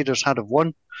if the Raiders had have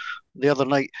won the other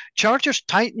night. Chargers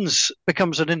Titans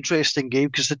becomes an interesting game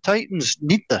because the Titans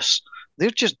need this. They're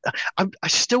just, I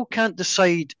still can't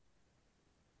decide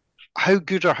how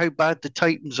good or how bad the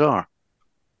Titans are.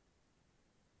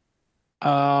 They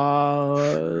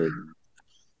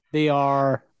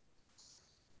are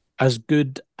as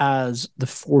good as the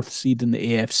 4th seed in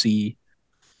the AFC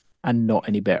and not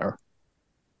any better.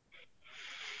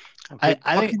 Okay.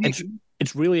 I think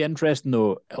it's really interesting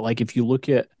though. Like if you look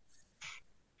at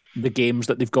the games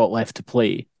that they've got left to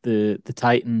play, the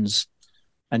Titans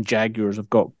and Jaguars have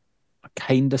got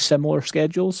kind of similar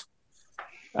schedules.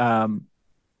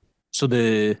 So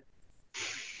the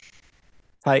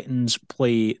Titans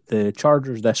play the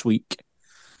Chargers this week.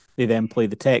 They then play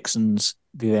the Texans.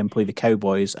 They then play the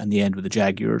Cowboys, and they end with the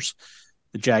Jaguars.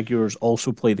 The Jaguars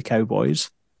also play the Cowboys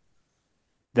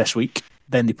this week.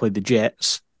 Then they play the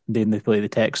Jets. Then they play the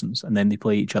Texans, and then they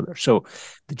play each other. So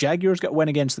the Jaguars get a win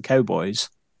against the Cowboys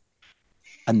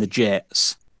and the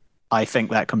Jets. I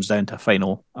think that comes down to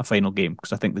a final game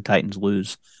because I think the Titans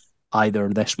lose either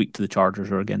this week to the Chargers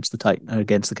or against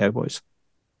the Cowboys.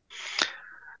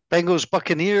 Bengals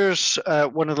Buccaneers,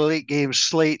 one of the late game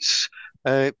slates.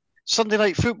 Sunday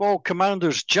Night Football,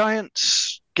 Commanders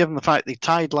Giants. Given the fact they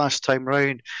tied last time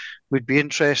round, would be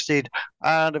interested.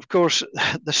 And of course,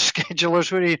 the schedulers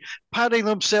were patting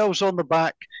themselves on the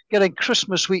back, getting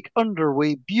Christmas week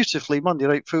underway beautifully. Monday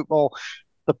Night Football,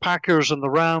 the Packers and the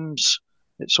Rams.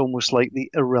 It's almost like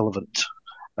the irrelevant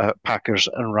Packers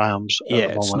and Rams. Yeah,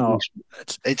 it's not.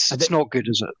 It's not good,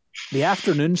 is it? The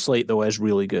afternoon slate though is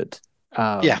really good.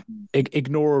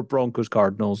 Ignore Broncos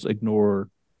Cardinals, ignore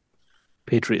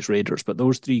Patriots Raiders, but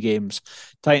those 3 games,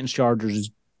 Titans Chargers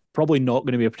is probably not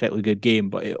going to be a particularly good game,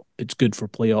 but it's good for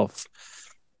playoff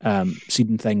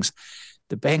seeding things.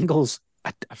 The Bengals,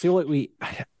 I feel like we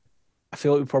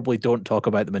probably don't talk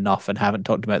about them enough and haven't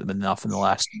talked about them enough in the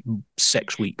last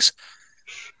 6 weeks.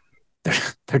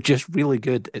 They're just really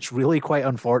good. It's really quite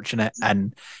unfortunate,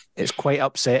 and it's quite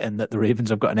upsetting that the Ravens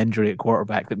have got an injury at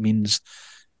quarterback that means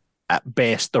at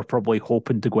best they're probably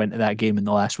hoping to go into that game in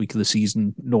the last week of the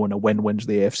season knowing a win wins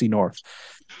the AFC North.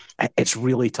 It's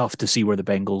really tough to see where the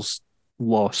Bengals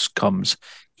loss comes.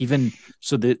 Even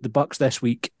so, the Bucs this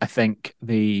week, I think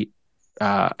a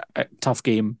tough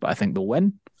game, but I think they'll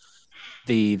win.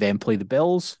 They then play the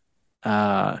Bills.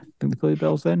 I think they play the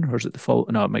Bills then, or is it the fall?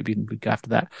 No, it might be the week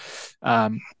after that.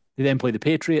 They then play the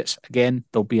Patriots. Again,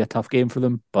 there'll be a tough game for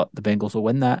them, but the Bengals will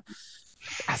win that.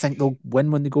 I think they'll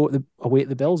win when they go away at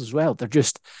the Bills as well. They're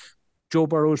just, Joe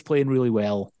Burrow's playing really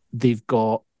well. They've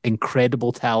got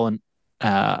incredible talent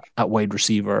at wide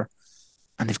receiver,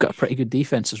 and they've got a pretty good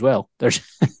defense as well. They're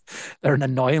an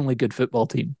annoyingly good football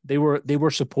team. They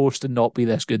were supposed to not be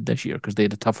this good this year because they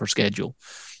had a tougher schedule,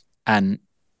 and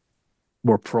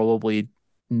we're probably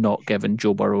not giving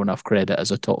Joe Burrow enough credit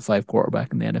as a top 5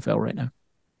 quarterback in the NFL right now.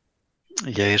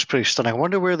 Yeah, it's pretty stunning. I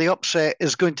wonder where the upset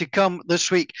is going to come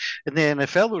this week in the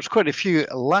NFL. There was quite a few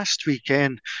last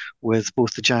weekend with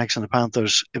both the Jags and the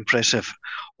Panthers impressive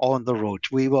on the road.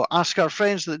 We will ask our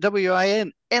friends at the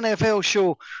WIN NFL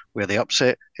show where the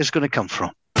upset is going to come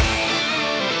from.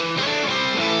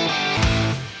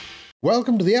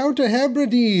 Welcome to the Outer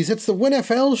Hebrides. It's the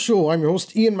WinFL show. I'm your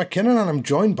host Ian McKinnon and I'm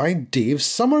joined by Dave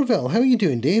Somerville. How are you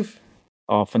doing, Dave?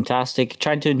 Oh, fantastic.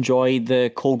 Trying to enjoy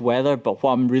the cold weather, but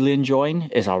what I'm really enjoying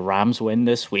is a Rams win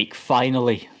this week,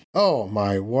 finally. Oh,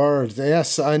 my word.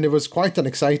 Yes, and it was quite an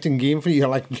exciting game for you.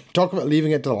 Like, talk about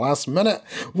leaving it to the last minute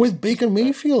with Baker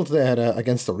Mayfield there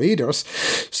against the Raiders.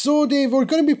 So, Dave, we're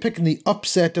going to be picking the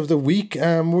upset of the week.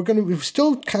 We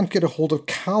still can't get a hold of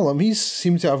Callum. He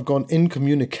seems to have gone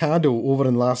incommunicado over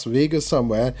in Las Vegas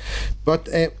somewhere. But,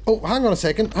 hang on a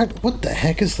second. What the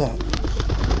heck is that?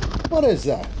 What is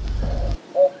that?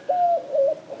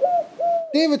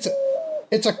 Dave,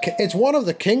 it's one of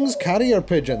the King's carrier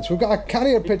pigeons. We've got a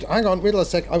carrier pigeon. Hang on, wait a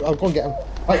sec. I'll go and get him.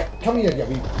 Right, come here,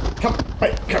 Yummy. Come.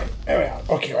 There we are.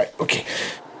 Okay.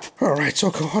 All right,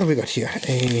 so what have we got here?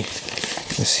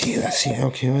 Let's see.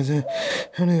 Okay, what's that?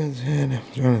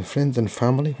 Friends and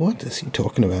family. What is he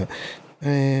talking about?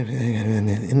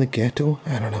 In the ghetto?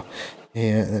 I don't know.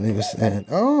 Yeah, and it was,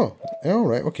 all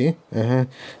right, okay.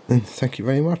 Thank you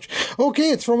very much. Okay,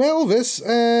 it's from Elvis,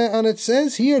 and it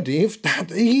says here, Dave, that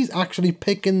he's actually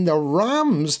picking the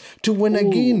Rams to win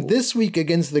again this week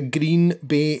against the Green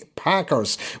Bay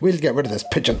Packers. We'll get rid of this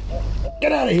pigeon.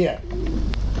 Get out of here.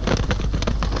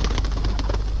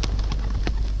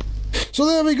 So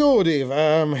there we go, Dave.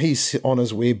 He's on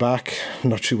his way back. I'm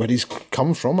not sure where he's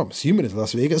come from. I'm assuming it's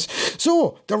Las Vegas.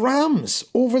 So, the Rams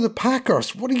over the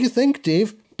Packers. What do you think,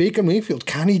 Dave? Baker Mayfield,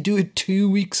 can he do it 2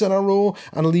 weeks in a row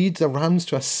and lead the Rams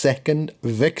to a second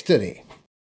victory?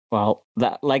 Well,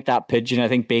 that pigeon, I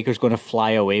think Baker's going to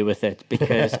fly away with it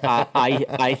because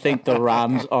I think the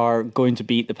Rams are going to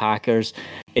beat the Packers.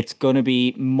 It's going to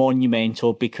be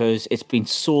monumental because it's been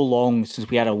so long since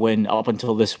we had a win up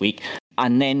until this week.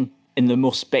 And then in the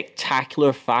most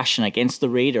spectacular fashion against the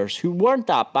Raiders, who weren't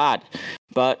that bad.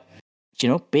 But,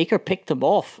 Baker picked them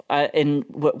off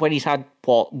when he's had,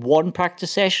 one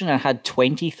practice session and had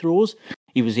 20 throws.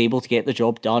 He was able to get the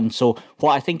job done. So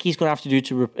what I think he's going to have to do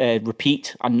to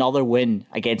repeat another win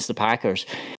against the Packers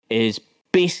is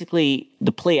basically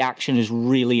the play action is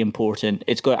really important.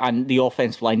 And the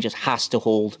offensive line just has to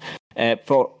hold. I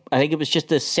think it was just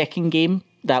the second game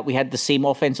that we had the same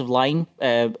offensive line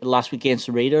last week against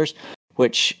the Raiders,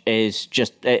 which is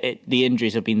just the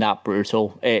injuries have been that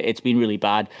brutal. It's been really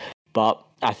bad. But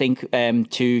I think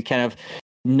to kind of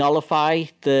nullify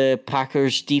the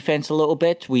Packers defense a little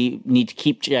bit, we need to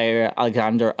keep Jair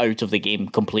Alexander out of the game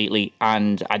completely,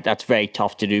 and that's very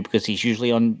tough to do because he's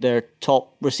usually on their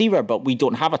top receiver, but we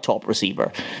don't have a top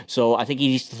receiver, so I think he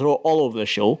needs to throw it all over the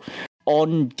show.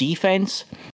 On defense,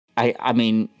 I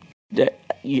think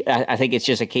it's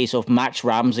just a case of Max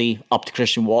Ramsey up to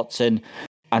Christian Watson,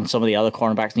 and some of the other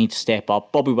cornerbacks need to step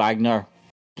up. Bobby Wagner,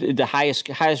 the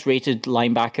highest rated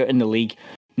linebacker in the league,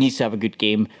 needs to have a good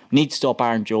game. We need to stop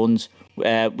Aaron Jones.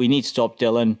 We need to stop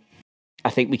Dillon. I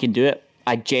think we can do it.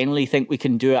 I genuinely think we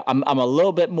can do it. I'm a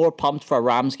little bit more pumped for a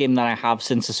Rams game than I have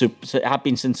been since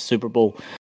the Super Bowl,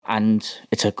 and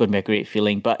it's going to be a great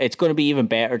feeling. But it's going to be even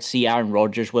better to see Aaron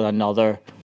Rodgers with another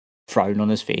frown on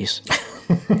his face.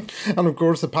 And of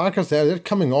course, the Packers they're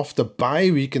coming off the bye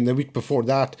week, and the week before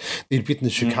that, they'd beaten the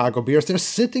Chicago Bears. They're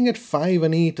sitting at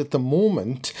 5-8 at the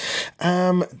moment.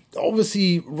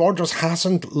 Obviously, Rodgers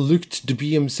hasn't looked to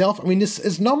be himself. I mean,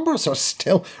 his numbers are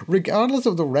still, regardless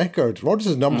of the record,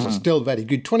 Rodgers' numbers are still very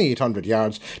good. 2,800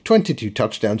 yards, 22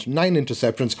 touchdowns, 9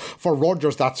 interceptions. For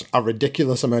Rodgers, that's a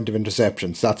ridiculous amount of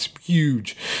interceptions. That's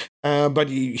huge. But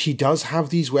he does have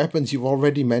these weapons. You've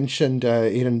already mentioned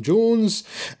Aaron Jones.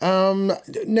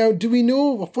 Now, do we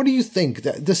know, what do you think?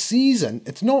 The season,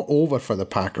 it's not over for the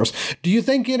Packers. Do you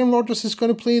think Aaron Rodgers is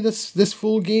going to play this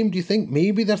full game? Do you think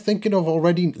maybe they're thinking of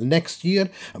already next year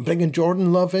and bringing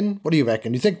Jordan Love in? What do you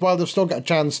reckon? Do you think while they've still got a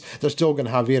chance, they're still going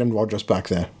to have Aaron Rodgers back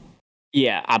there?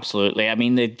 Yeah, absolutely. I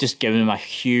mean, they've just given him a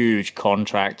huge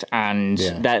contract, and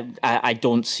that I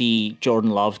don't see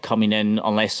Jordan Love coming in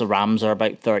unless the Rams are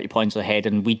about 30 points ahead,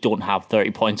 and we don't have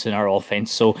 30 points in our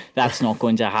offense, so that's not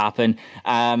going to happen.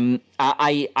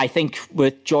 I think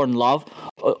with Jordan Love,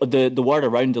 the word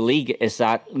around the league is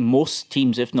that most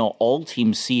teams, if not all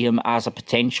teams, see him as a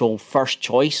potential first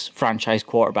choice franchise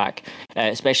quarterback,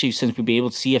 especially since we'll be able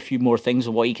to see a few more things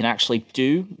of what he can actually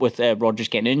do with Rodgers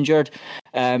getting injured.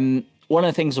 One of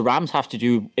the things the Rams have to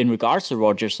do in regards to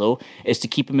Rodgers, though, is to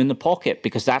keep him in the pocket,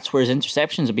 because that's where his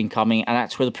interceptions have been coming, and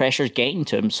that's where the pressure is getting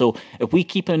to him. So if we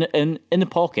keep him in the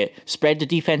pocket, spread the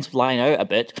defensive line out a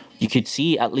bit, you could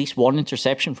see at least one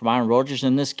interception from Aaron Rodgers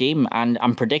in this game, and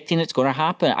I'm predicting it's going to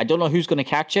happen. I don't know who's going to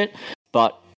catch it,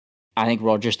 but I think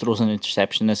Rodgers throws an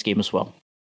interception in this game as well.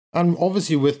 And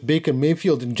obviously with Baker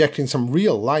Mayfield injecting some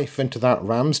real life into that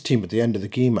Rams team at the end of the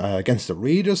game against the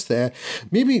Raiders there,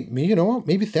 maybe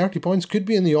 30 points could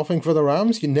be in the offing for the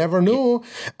Rams. You never know.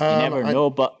 You never know,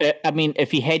 but I mean,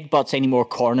 if he headbutts any more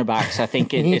cornerbacks, I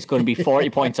think it's going to be 40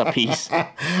 points apiece.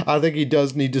 I think he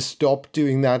does need to stop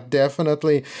doing that,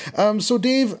 definitely. So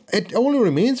Dave, it only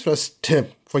remains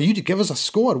for you to give us a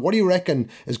score. What do you reckon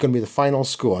is going to be the final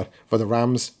score for the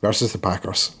Rams versus the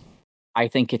Packers? I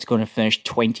think it's going to finish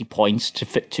 20 points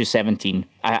to 17.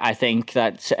 I think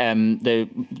that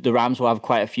the Rams will have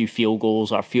quite a few field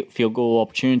goals or field goal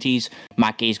opportunities.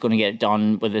 Matt Gay's going to get it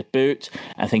done with a boot.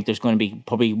 I think there's going to be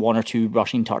probably 1 or 2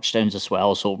 rushing touchdowns as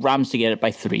well. So Rams to get it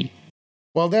by 3.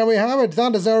 Well, there we have it.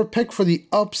 That is our pick for the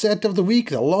upset of the week.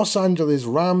 The Los Angeles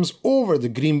Rams over the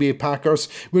Green Bay Packers.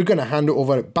 We're going to hand it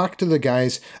over back to the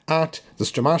guys at the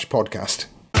Stramash Podcast.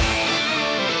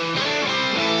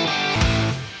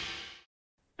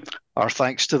 Our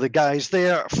thanks to the guys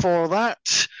there for that.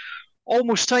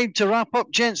 Almost time to wrap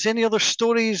up, gents. Any other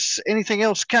stories, anything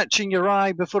else catching your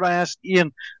eye before I ask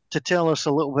Ian to tell us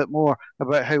a little bit more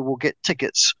about how we'll get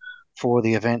tickets for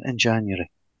the event in January?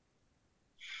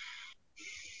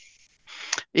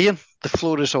 Ian, the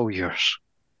floor is all yours.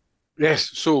 Yes,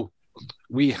 so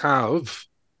we have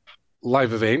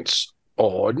live events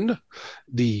on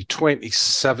the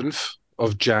 27th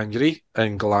of January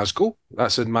in Glasgow.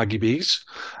 That's in Maggie Bays.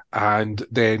 And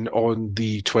then on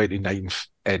the 29th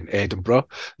in Edinburgh.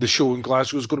 The show in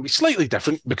Glasgow is going to be slightly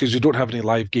different because we don't have any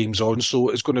live games on, so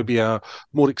it's going to be a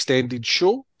more extended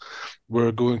show.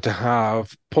 We're going to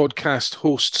have podcast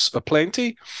hosts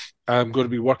aplenty, I'm going to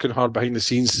be working hard behind the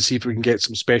scenes to see if we can get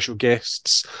some special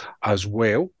guests as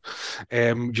well.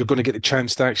 You're going to get the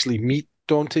chance to actually meet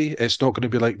Dante. It's not going to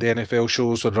be like the NFL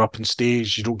shows where they're up on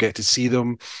stage. You don't get to see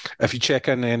them. If you check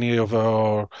in any of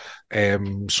our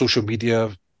social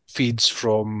media feeds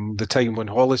from the time when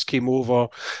Hollis came over,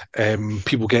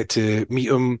 people get to meet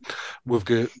him. We've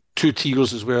got 2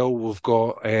 tiers as well. We've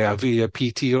got a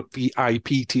VIP tier,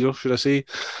 should I say,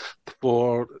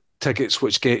 for tickets,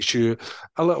 which gets you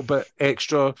a little bit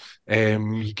extra.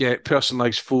 You get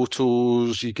personalised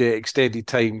photos, you get extended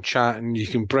time chatting, you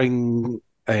can bring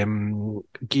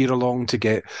gear along to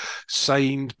get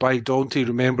signed by Dante.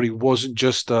 Remember, he wasn't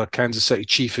just a Kansas City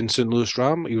Chief and St. Louis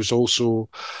Ram, he was also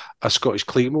a Scottish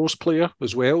Claymores player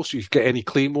as well. So if you get any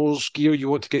Claymores gear you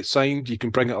want to get signed, you can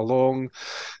bring it along.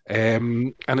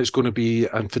 And it's going to be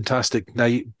a fantastic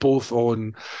night, both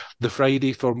on the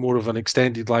Friday for more of an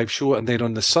extended live show, and then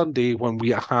on the Sunday when we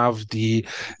have the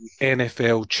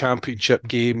NFL Championship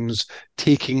games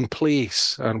taking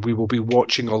place, and we will be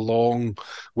watching along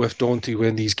with Dante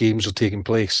when these games are taking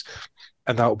place.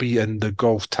 And that'll be in the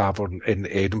Golf Tavern in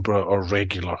Edinburgh, or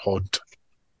regular haunt.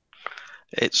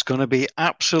 It's going to be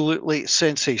absolutely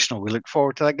sensational. We look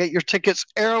forward to that. Get your tickets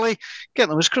early. Get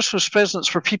them as Christmas presents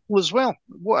for people as well.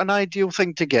 What an ideal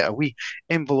thing to get. A wee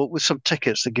envelope with some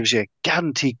tickets that gives you a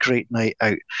guaranteed great night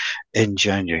out in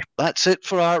January. That's it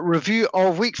for our review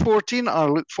of Week 14. I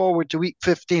look forward to Week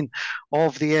 15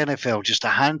 of the NFL. Just a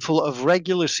handful of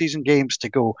regular season games to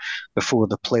go before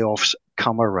the playoffs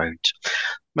come around.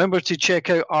 Remember to check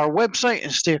out our website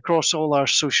and stay across all our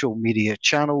social media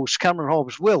channels. Cameron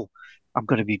Hobbs will, I'm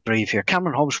going to be brave here,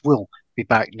 Cameron Hobbs will be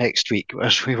back next week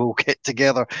as we will get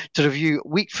together to review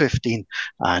Week 15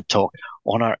 and talk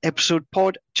on our episode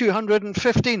pod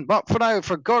 215. But for now,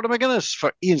 for Gordon McGuinness,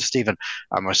 for Ian Stephen,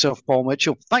 and myself, Paul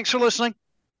Mitchell, thanks for listening.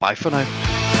 Bye for now.